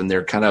one off, and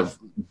they're kind of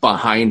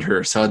behind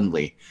her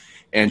suddenly.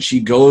 And she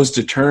goes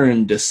to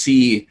turn to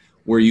see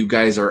where you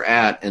guys are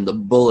at, and the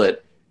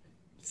bullet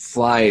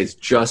flies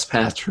just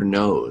past her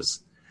nose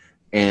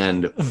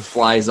and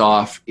flies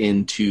off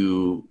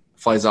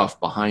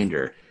behind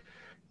her.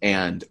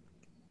 And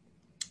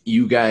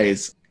you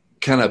guys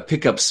kind of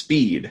pick up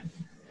speed,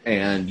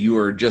 and you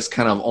are just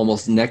kind of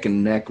almost neck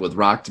and neck with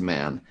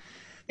Rockman.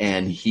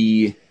 And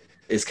he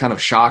is kind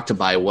of shocked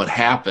by what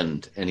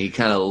happened, and he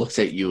kind of looks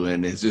at you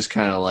and is just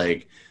kind of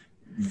like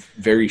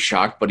very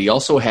shocked, but he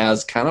also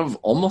has kind of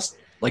almost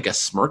like a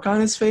smirk on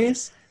his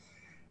face.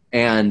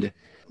 And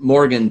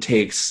Morgan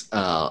takes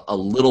a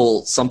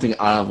little something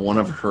out of one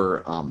of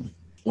her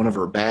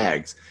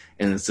bags,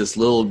 and it's this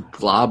little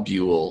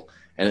globule,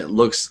 and it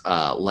looks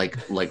like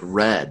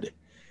red.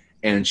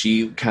 And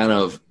she kind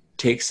of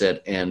takes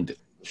it, and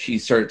she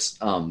starts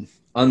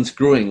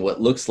unscrewing what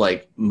looks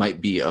like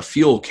might be a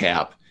fuel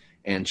cap,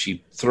 and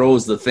she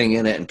throws the thing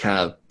in it and kind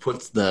of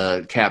puts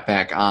the cap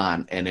back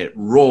on, and it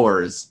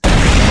roars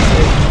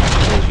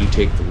as you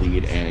take the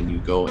lead, and you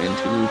go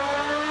into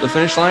the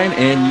finish line,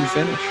 and you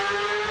finish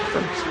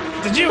first.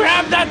 Did you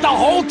have that the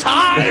whole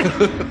time?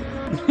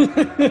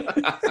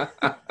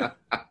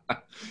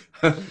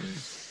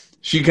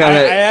 She kind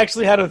of. I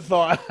actually had a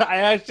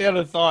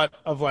thought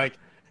of like,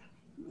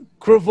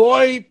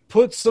 Kravoi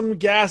puts some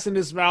gas in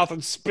his mouth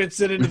and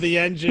spits it into the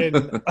engine,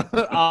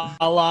 a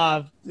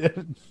la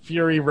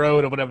Fury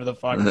Road or whatever the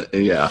fuck.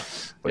 Yeah,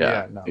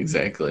 no.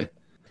 Exactly.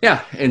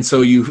 Yeah, and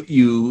so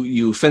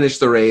you finish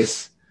the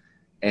race,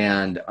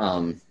 and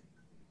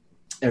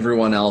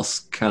everyone else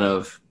kind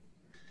of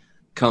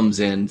comes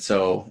in.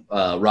 So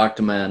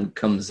Rockman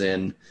comes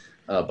in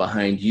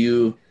behind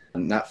you,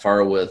 not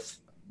far with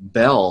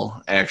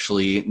Bell,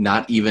 actually,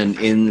 not even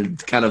in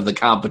kind of the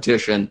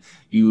competition.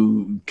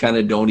 You kind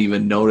of don't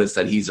even notice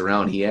that he's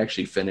around. He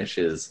actually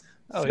finishes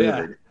third.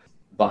 Yeah.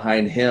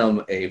 Behind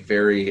him, a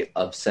very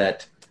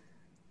upset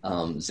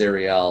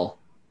Zariel,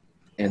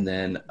 and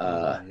then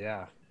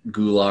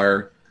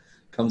Gular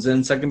comes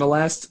in second to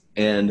last,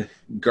 and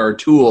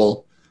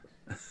Gartul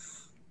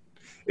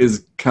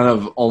is kind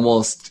of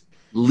almost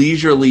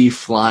leisurely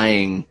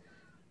flying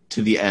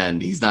to the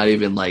end. He's not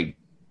even like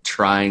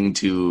trying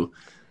to,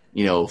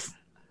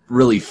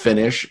 really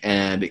finish.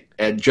 And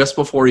just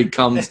before he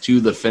comes to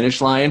the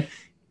finish line,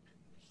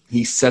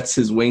 he sets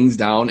his wings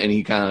down and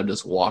he kind of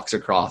just walks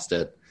across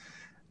it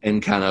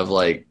and kind of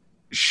like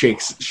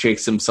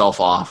shakes himself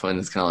off, and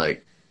it's kind of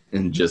like,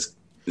 and just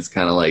it's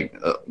kind of like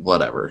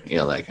whatever,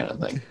 that kind of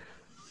thing.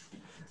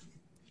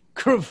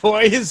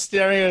 Kravoi is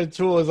staring at a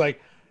tool. Is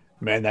like,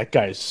 man, that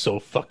guy is so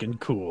fucking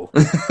cool.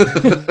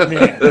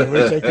 Man, I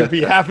wish I could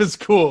be half as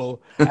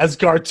cool as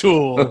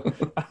Gartool.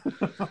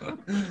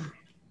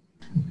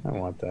 I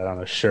want that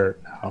on a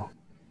shirt now.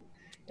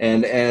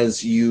 And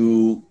as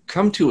you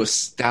come to a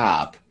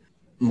stop,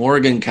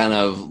 Morgan kind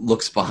of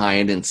looks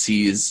behind and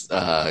sees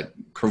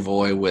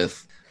Kravoi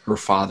with her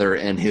father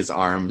in his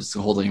arms,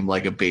 holding him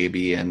like a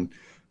baby, and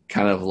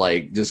kind of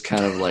like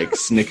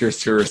snickers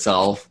to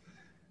herself,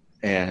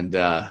 and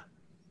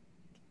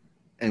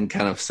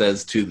kind of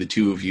says to the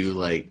two of you,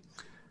 like,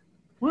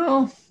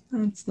 well,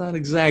 that's not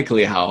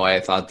exactly how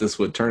I thought this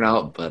would turn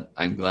out, but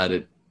I'm glad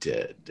it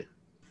did.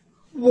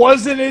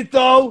 Wasn't it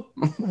though?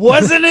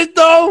 Wasn't it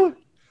though?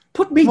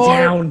 Put me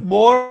down.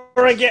 More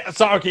again.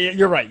 Sorry, okay,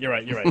 you're right.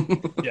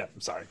 Yeah, I'm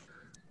sorry.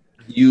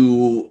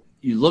 You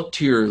look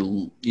to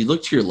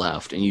your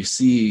left, and you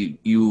see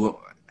you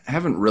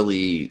haven't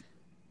really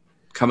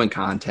come in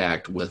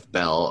contact with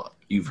Bell.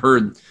 You've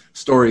heard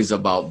stories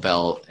about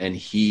Bell, and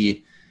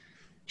he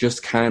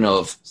just kind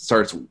of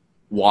starts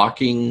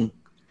walking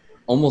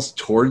almost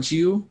towards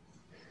you,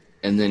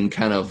 and then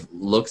kind of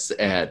looks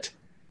at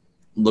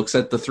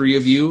the three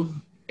of you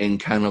and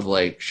kind of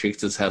like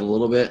shakes his head a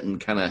little bit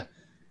and kind of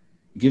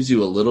gives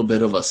you a little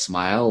bit of a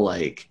smile,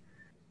 like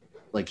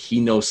he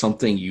knows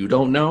something you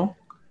don't know,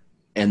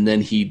 and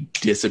then he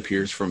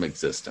disappears from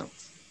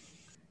existence.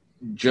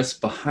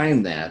 Just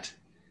behind that,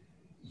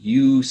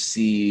 you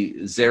see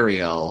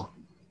Zariel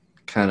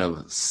kind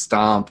of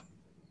stomp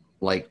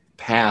like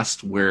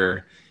past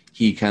where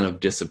he kind of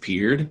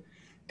disappeared,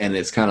 and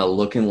it's kind of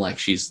looking like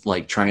she's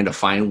like trying to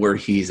find where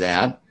he's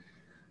at.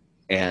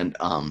 And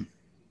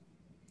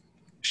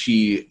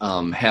she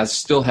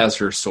still has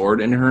her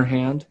sword in her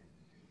hand,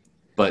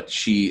 but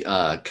she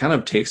kind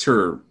of takes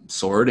her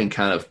sword and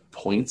kind of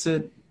points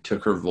it to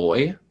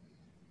Kravoi,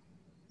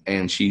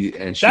 and she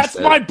that's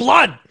my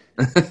blood.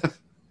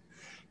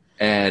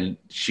 And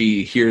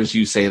she hears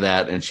you say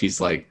that, and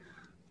she's like,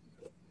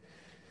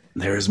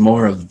 "There's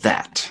more of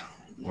that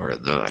where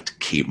that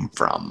came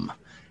from."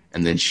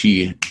 And then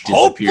she disappears.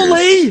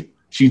 Hopefully,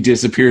 she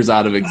disappears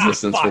out of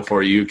existence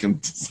before you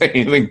can say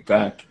anything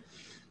back.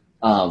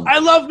 I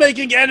love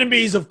making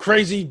enemies of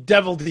crazy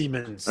devil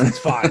demons. It's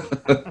fine.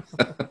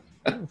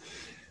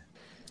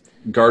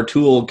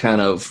 Gartool kind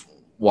of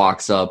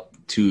walks up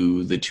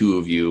to the two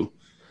of you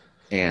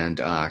and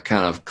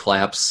kind of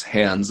claps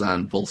hands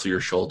on both of your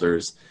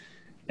shoulders,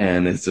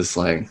 and it's just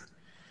like,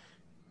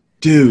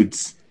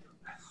 dudes,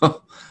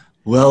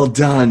 well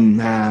done,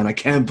 man. I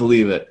can't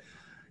believe it.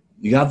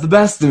 You got the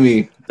best of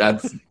me.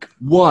 That's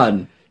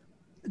one.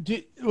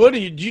 Did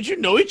you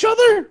know each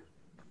other?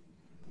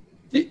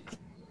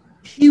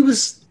 He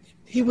was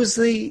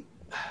the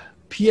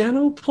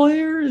piano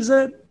player. Is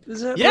that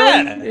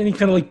yeah? Right? And he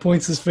kind of like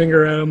points his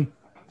finger at him.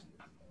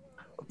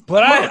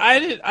 But I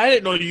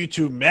didn't know you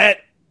two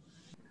met.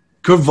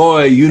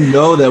 Kravoi, you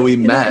know that we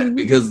met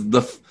because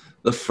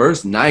the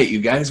first night you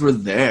guys were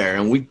there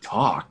and we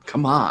talked.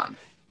 Come on.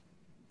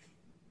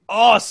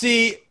 Oh,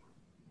 see,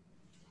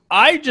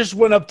 I just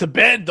went up to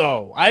bed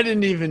though. I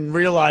didn't even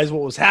realize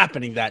what was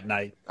happening that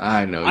night.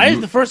 I know.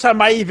 The first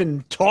time I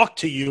even talked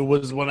to you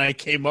was when I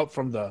came up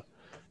from the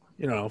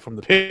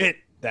pit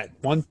that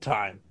one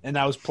time, and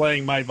I was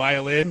playing my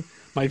violin,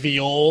 my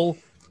viol,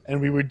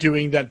 and we were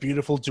doing that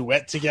beautiful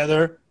duet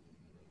together.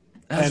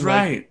 That's and,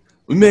 right. Like,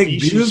 we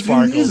make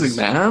beautiful music,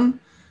 man.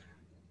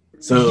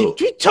 So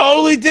we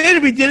totally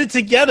did. We did it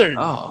together.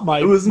 Oh,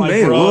 it was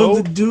amazing. We'll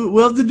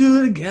have to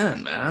do it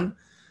again, man.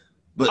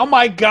 But, oh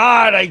my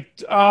god!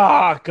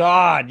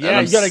 God!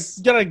 Yeah, you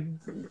gotta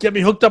get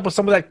me hooked up with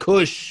some of that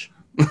kush.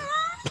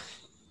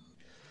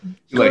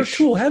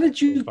 Gartool, how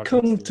did you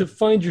come to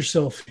find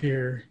yourself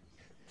here?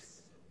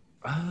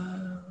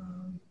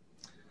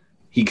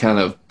 He kind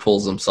of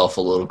pulls himself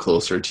a little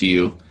closer to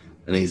you,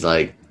 and he's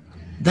like,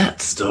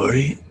 "That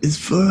story is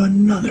for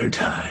another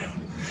time."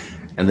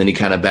 And then he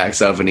kind of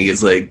backs up, and he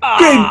is like,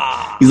 "Great!"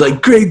 He's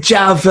like, "Great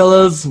job,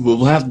 fellas.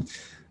 We'll have.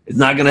 It's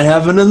not going to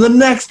happen in the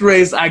next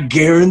race, I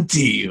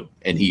guarantee you."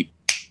 And he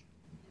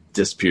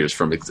disappears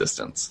from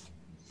existence.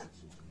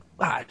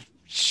 Ah,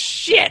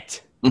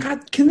 shit!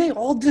 God, can they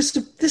all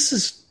disappear?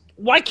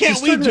 Why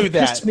can't we do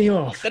that? Piss me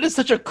off. That is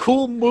such a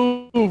cool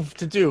move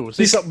to do.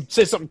 Say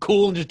something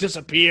cool and just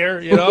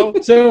disappear. You know.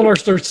 Selenar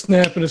starts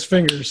snapping his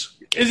fingers.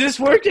 Is this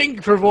working?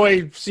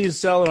 Kravoi sees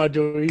Selenar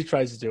do it. He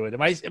tries to do it.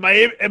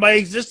 Am I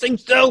existing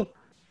still?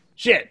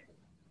 Shit.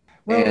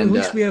 Well, at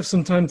least we have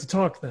some time to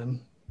talk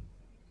then.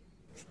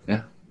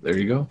 Yeah, there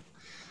you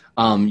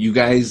go. You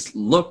guys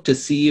look to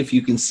see if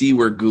you can see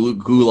where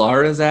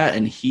Gular is at,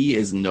 and he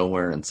is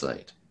nowhere in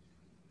sight.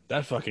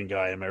 That fucking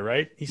guy, am I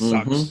right? He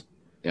sucks.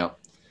 Yeah.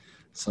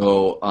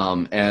 So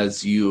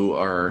as you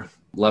are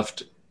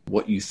left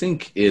what you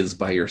think is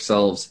by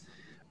yourselves,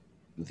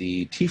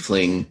 the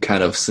tiefling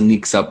kind of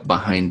sneaks up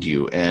behind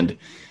you, and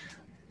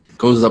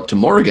goes up to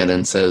Morgan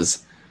and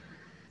says,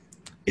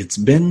 It's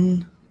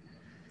been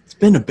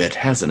a bit,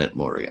 hasn't it,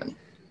 Morgan?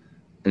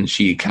 And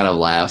she kind of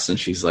laughs and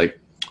she's like,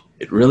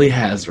 It really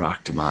has,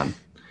 Roctamon.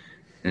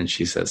 And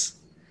she says,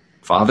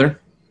 Father,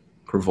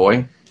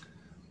 Kravoi,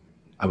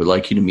 I would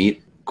like you to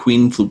meet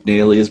Queen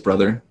Floopnalia's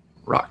brother,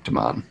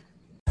 Roctamon.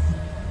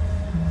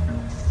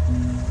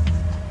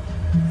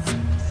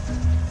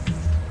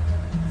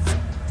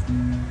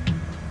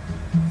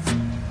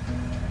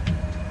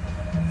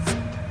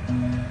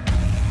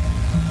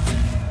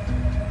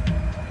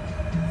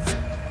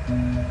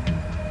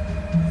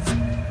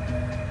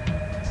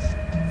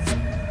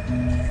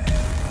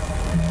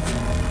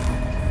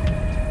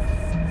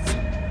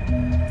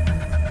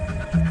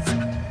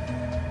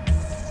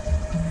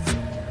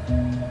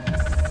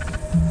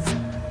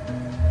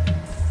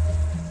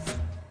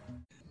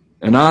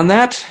 And on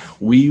that,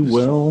 we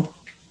will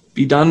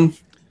be done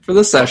for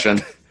the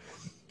session.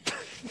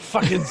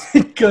 Fucking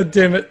God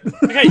damn it.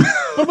 okay,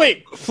 but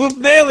wait,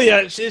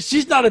 Floopnalia,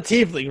 she's not a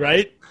tiefling,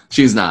 right?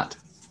 She's not.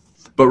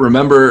 But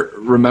remember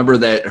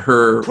that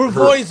her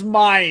Kravoi's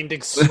mind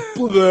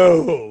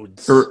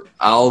explodes.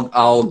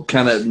 I'll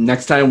kind of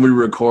next time we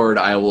record,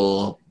 I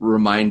will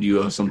remind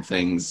you of some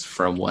things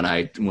from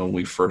when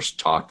we first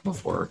talked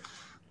before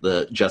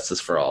the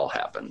Justice for All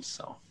happened.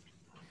 So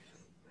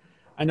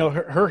I know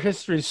her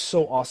history is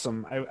so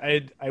awesome.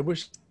 I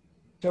wish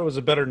I was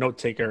a better note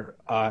taker.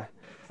 I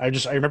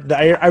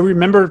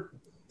remember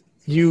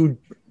you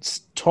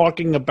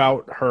talking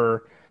about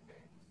her,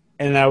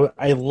 and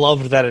I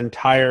loved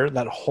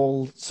that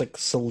whole like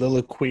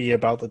soliloquy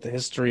about the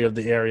history of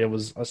the area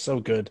was so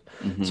good.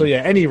 Mm-hmm. So yeah,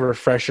 any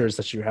refreshers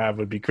that you have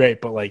would be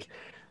great. But like,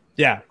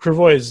 yeah,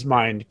 Kravoi's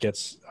mind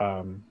gets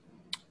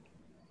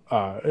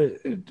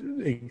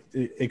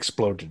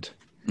exploded.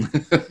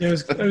 Yeah,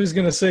 I was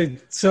gonna say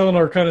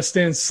Selenar kind of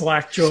stands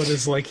slack-jawed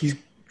as like he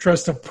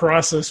tries to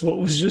process what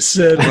was just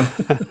said.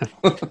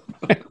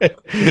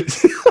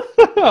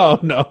 Oh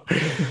no!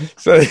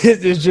 So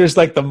it's just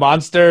like the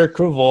monster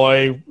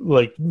Kravoi,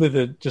 like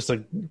with just a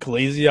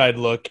glazy-eyed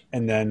look,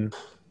 and then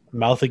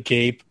mouth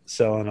agape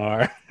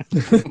Selenar.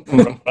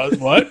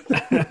 What?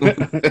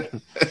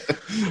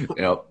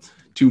 Yep.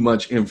 Too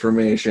much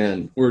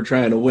information. We're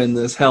trying to win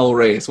this hell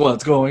race.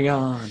 What's going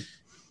on?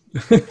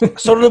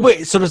 So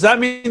does that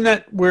mean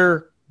that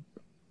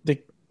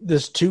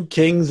there's two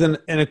kings and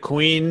a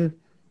queen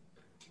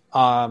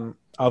of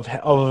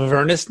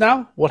Avernus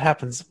now? What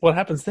happens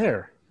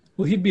there?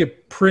 Well, he'd be a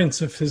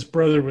prince if his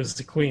brother was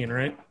the queen,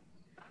 right?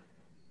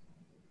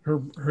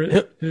 Can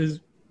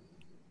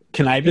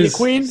I be a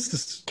queen?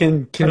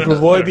 Can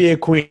Kravoi be a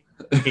queen?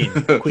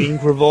 Queen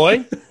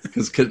Kravoi?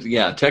 Because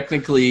yeah,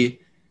 technically,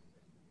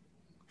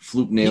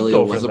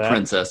 Floopnalia was a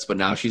princess, but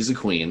now she's a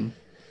queen.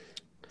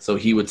 So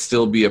he would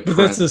still be a prince.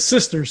 But that's the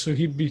sister, so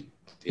he'd be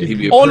a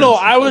prince. No,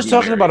 I was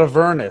talking about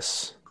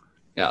Avernus.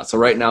 Yeah, so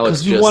right now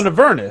it's just... you won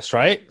Avernus,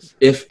 right?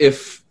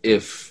 If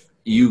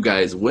you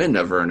guys win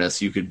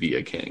Avernus, you could be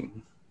a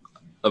king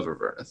of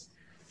Avernus.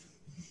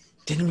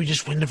 Didn't we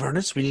just win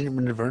Avernus? We didn't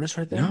win Avernus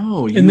right there?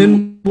 No. And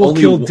then we'll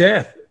kill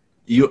Death.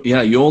 You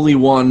only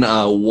won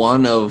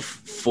one of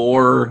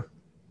 4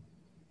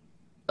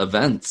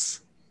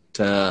 events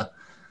to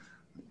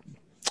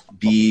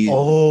be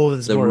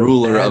the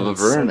ruler of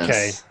Avernus.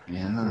 Okay.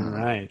 Yeah.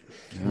 Right.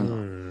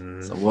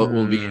 Yeah. So what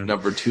will be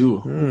number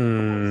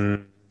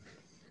 2?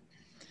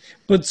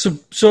 But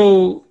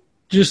so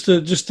just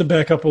to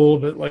back up a little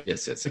bit, like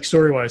yes. Like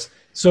story wise.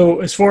 So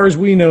as far as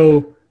we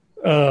know,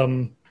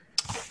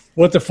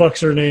 what the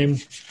fuck's her name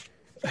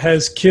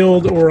has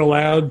killed or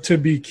allowed to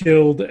be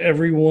killed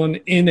everyone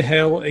in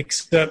hell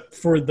except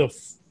for the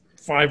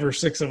 5 or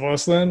 6 of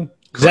us. Then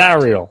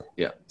Zariel.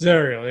 Yeah.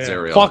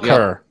 Zariel. Fuck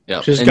her.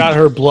 Yeah. She's got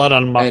her blood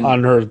on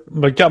her.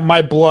 Got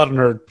my blood on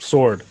her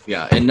sword.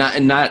 Yeah, and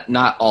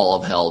not all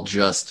of hell,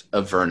 just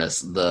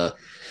Avernus, the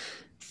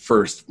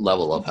first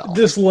level of hell.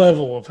 This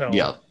level of hell.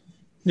 Yeah.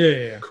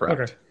 Yeah.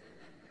 Correct. Okay.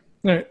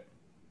 All right.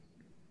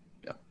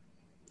 Yeah.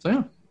 So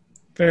yeah.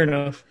 Fair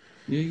enough.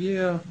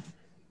 Yeah.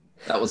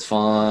 That was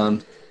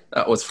fun.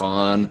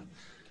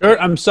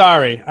 I'm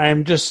sorry.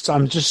 I'm just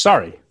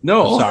sorry.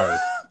 No. I'm sorry.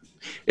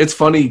 It's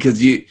funny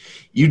because it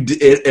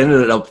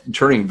ended up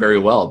turning very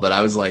well, but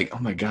I was like, oh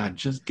my god,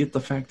 just get the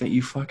fact that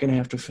you fucking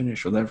have to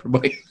finish with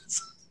everybody.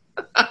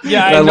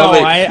 Yeah, I know.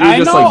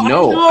 You're just like,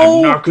 no,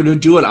 I'm not going to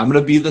do it. I'm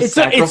going to be the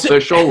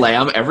sacrificial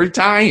lamb every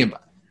time.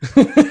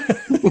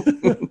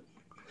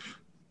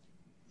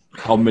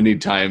 How many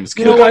times?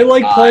 I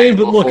like playing,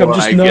 but look, I'm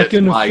just not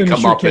going to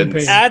finish your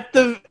campaign.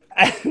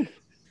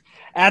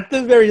 At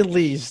the very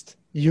least,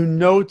 you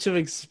know to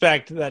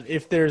expect that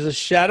if there's a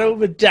shadow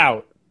of a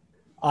doubt,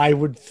 I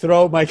would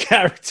throw my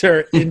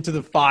character into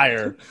the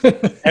fire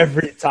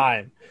every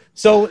time.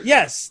 So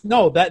yes,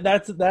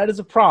 that is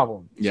a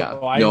problem. Yeah,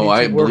 so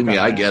I believe me,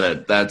 I get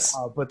it. That's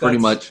pretty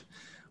much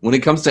when it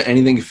comes to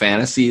anything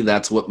fantasy.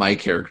 That's what my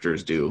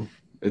characters do.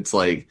 It's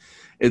like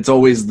it's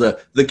always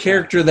the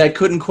character that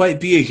couldn't quite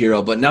be a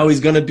hero, but now he's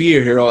gonna be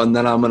a hero, and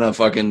then I'm gonna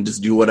fucking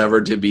just do whatever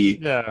to be.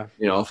 Yeah.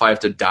 If I have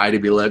to die to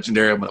be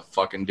legendary, I'm gonna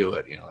fucking do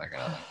it. That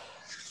kind of thing.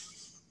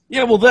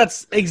 Yeah, well,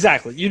 that's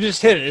exactly. You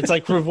just hit it. It's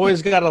like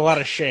Kravoi's got a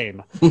lot of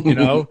shame, you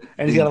know,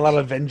 and he's got a lot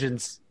of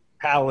vengeance,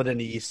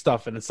 paladin-y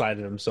stuff inside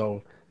of him.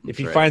 So if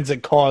he finds a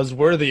cause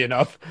worthy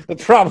enough, the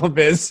problem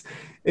is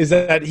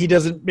that he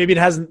doesn't. Maybe it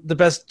hasn't the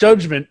best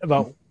judgment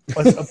about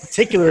a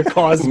particular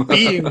cause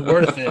being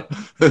worth it.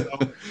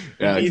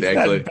 Yeah,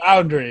 exactly. That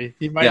boundary.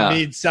 He might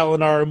need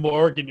Selenar or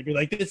Morgan to be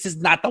like, "This is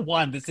not the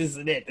one. This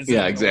isn't it."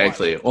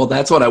 Exactly. Well,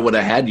 that's what I would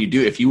have had you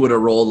do. If you would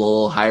have rolled a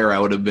little higher, I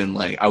would have been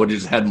like, I would have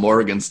just had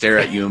Morgan stare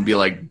at you and be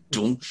like,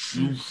 "Don't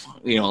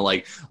you?"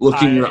 Like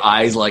look in your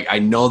eyes, like I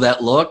know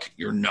that look.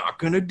 You're not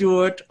gonna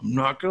do it. I'm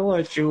not gonna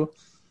let you.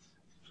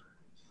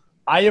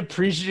 I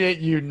appreciate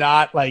you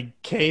not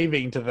like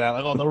caving to that.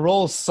 Like, oh, the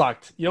roll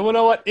sucked. You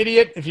know what,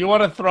 idiot? If you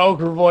want to throw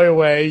Kravoi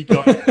away,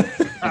 go ahead.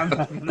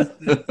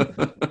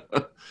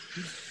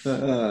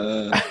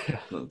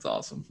 That's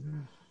awesome.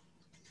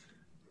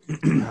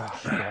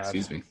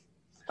 Excuse me.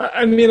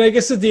 I mean, I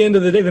guess at the end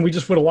of the day, then we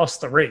just would have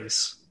lost the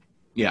race.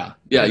 Yeah,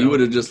 you would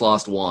have just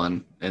lost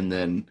one, and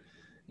then,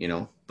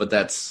 but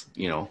that's,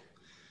 you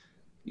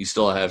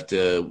still have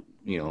to,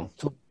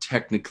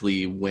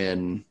 technically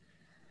win,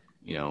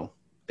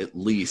 at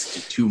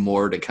least 2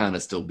 more to kind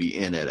of still be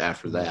in it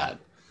after that.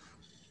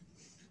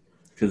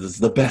 Because it's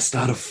the best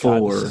out of 4.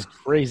 God, this is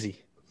crazy.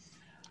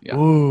 Yeah.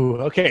 Ooh,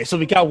 okay, so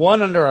we got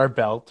 1 under our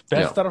belt,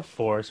 best out of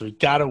 4, so we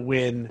got to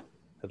win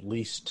at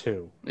least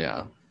 2.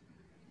 Yeah.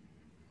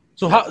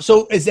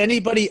 So is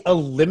anybody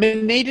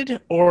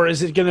eliminated, or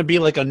is it going to be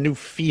like a new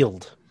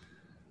field?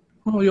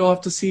 Well, you'll have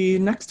to see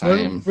next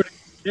time. We're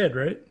dead,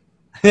 right?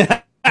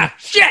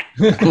 Shit!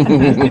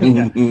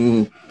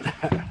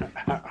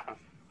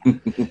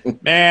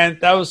 Man,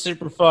 that was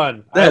super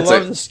fun. I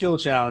love the skill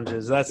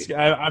challenges.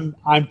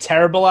 I'm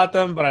terrible at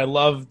them, but I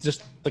love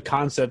just the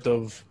concept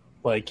of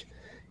like,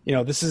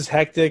 this is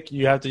hectic.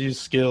 You have to use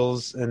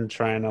skills and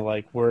trying to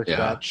like work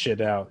that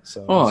shit out.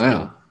 So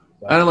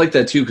I like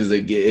that too because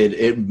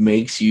it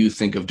makes you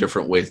think of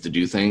different ways to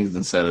do things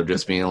instead of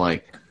just being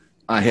like,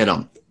 I hit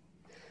him.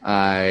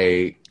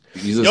 I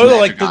use this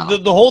like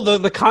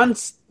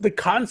the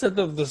concept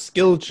of the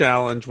skill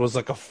challenge was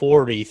like a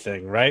 40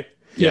 thing, right?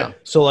 Yeah.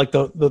 So like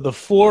the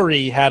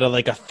 40 had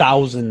like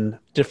 1,000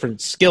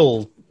 different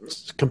skills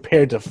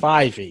compared to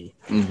 5e.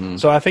 Mm-hmm.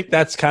 So I think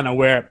that's kind of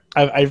where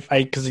I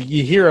because I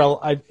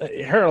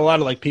heard a lot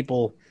of like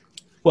people.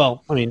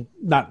 Well, I mean,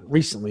 not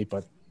recently,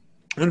 but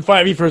when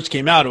 5e first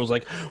came out, it was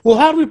like, well,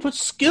 how do we put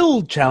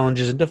skill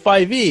challenges into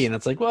 5e? And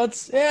it's like, well,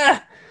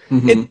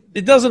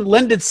 it doesn't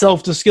lend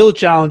itself to skill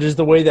challenges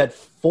the way that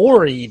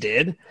 4e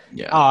did.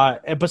 Yeah.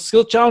 But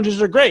skill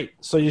challenges are great,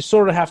 so you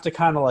sort of have to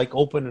kind of like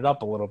open it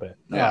up a little bit,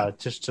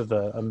 just to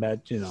the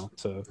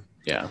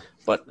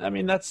But I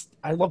mean,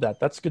 I love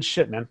that. That's good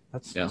shit, man.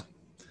 That's yeah.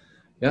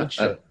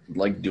 Shit. I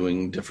like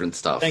doing different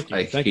stuff. Thank you.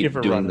 I Thank hate you for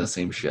doing running the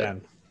same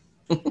shit.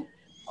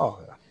 Oh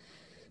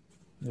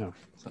yeah.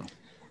 So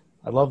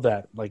I love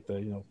that. Like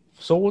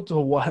So what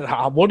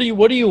do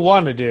you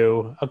want to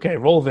do? Okay,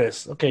 roll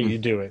this. Okay, you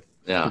do it.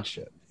 Yeah. Good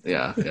shit.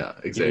 Yeah.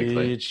 Exactly.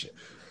 Good shit.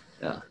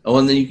 Yeah. Oh,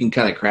 and then you can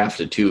kind of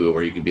craft it too,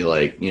 where you could be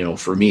like,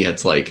 for me,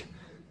 it's like,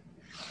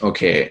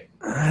 okay,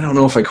 I don't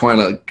know if I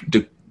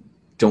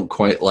don't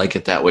quite like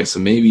it that way. So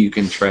maybe you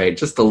can try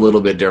just a little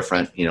bit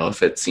different,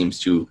 if it seems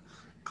too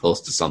close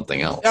to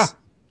something else. Yeah.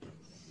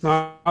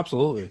 No,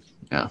 absolutely.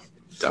 Yeah,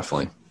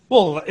 definitely.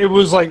 Well, it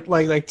was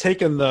like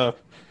taking the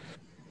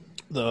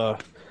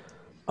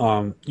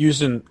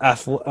using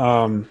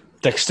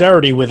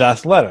dexterity with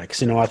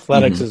athletics.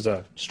 Athletics is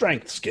a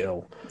strength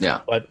skill.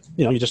 Yeah. But,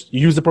 you just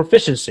use the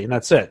proficiency, and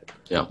that's it.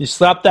 Yeah. You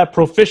slap that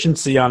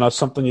proficiency on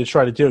something you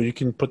try to do, you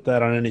can put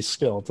that on any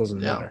skill. It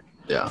doesn't matter.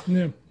 Yeah.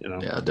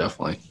 Yeah,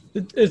 definitely.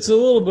 It's a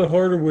little bit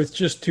harder with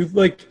just two,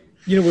 like,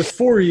 with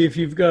 4E, if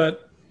you've got,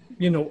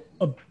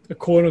 a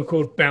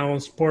quote-unquote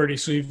balanced party,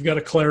 so you've got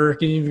a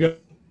cleric and you've got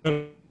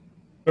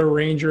a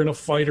ranger and a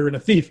fighter and a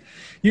thief,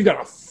 you've got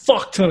a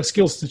fuck ton of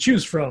skills to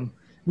choose from.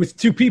 With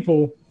 2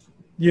 people,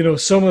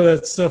 some of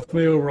that stuff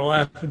may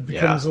overlap. It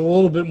becomes a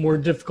little bit more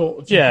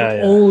difficult if you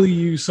can only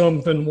use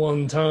something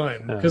one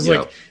time. Because,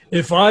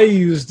 if I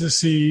use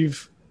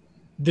deceive,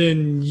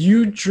 then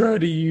you try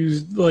to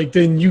use,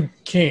 then you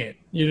can't.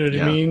 You know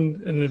what I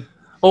mean? And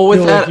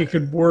with that, you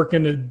could work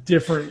in a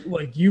different,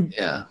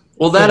 Yeah.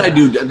 Well, that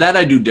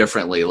I do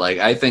differently. Like,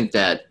 I think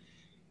that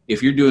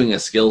if you're doing a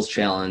skills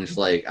challenge,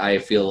 I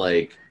feel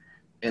like,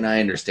 and I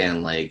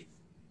understand,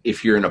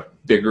 if you're in a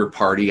bigger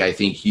party, I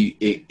think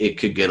it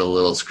could get a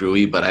little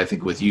screwy. But I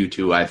think with you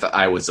two,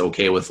 I was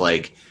okay with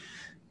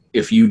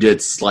if you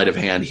did sleight of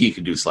hand, he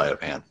could do sleight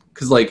of hand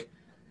because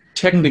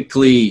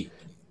technically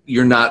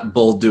you're not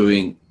both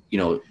doing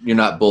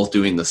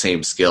the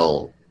same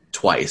skill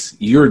twice.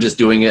 You're just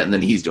doing it and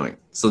then he's doing it.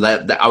 So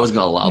that I was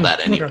going to allow that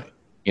anyway.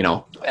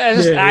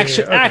 Okay.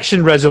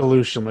 Action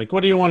resolution. Like,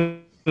 what do you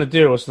want to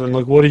do? So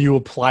then, what do you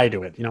apply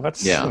to it?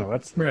 That's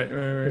that's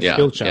right.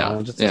 Skill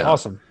challenge. It's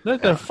awesome.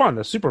 They're fun.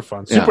 They're super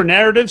fun. Super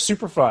narrative.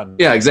 Super fun.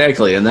 Yeah,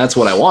 exactly. And that's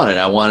what I wanted.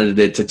 I wanted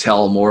it to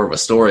tell more of a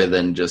story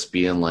than just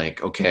being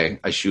like, okay,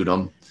 I shoot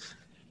him,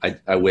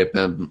 I whip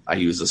him. I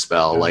use a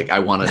spell. Like I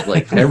wanted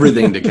like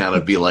everything to kind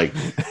of be like,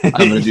 I'm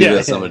going to do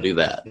this. I'm going to do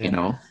that. You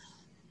know.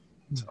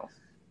 So.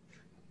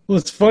 Well,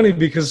 it's funny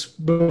because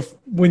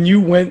when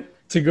you went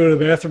to go to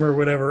the bathroom or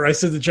whatever, I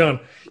said to John,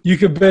 "You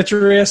could bet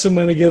your ass I'm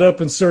going to get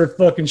up and start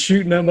fucking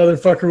shooting that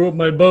motherfucker with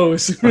my bow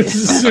as soon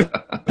as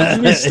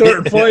we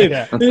start playing."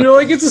 And you're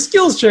like, "It's a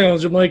skills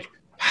challenge." I'm like,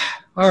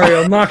 "All right,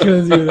 I'm not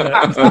going to do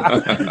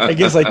that." I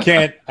guess I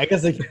can't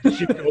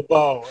shoot a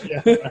bow.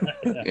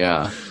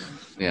 Yeah.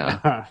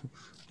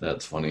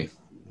 That's funny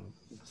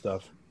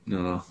Stuff.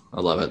 No,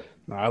 I love it.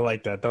 No, I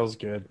like that. That was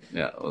good.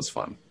 Yeah, it was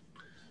fun.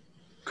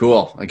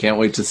 Cool. I can't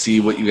wait to see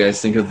what you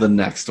guys think of the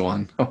next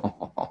one.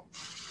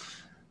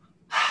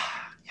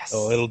 Yes.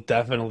 Oh, it'll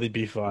definitely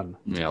be fun.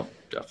 Yep,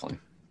 definitely.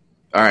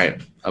 All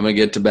right, I'm gonna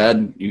get to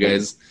bed. You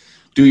guys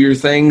do your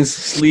things,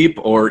 sleep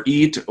or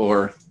eat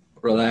or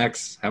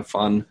relax, have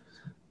fun.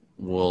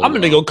 I'm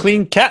gonna go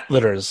clean cat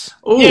litters.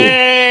 Ooh,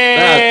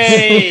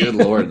 Yay! good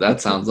Lord,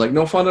 that sounds like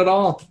no fun at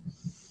all.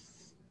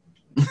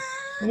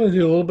 I'm going to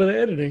do a little bit of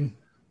editing.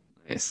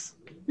 Nice.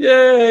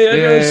 Yay! I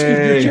got to scoop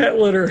your cat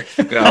litter.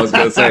 Yeah, I was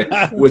gonna say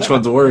which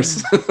one's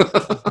worse.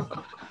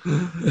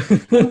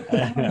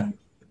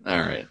 All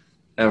right.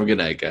 Have a good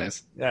night,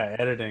 guys. Yeah,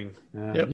 editing. Yep.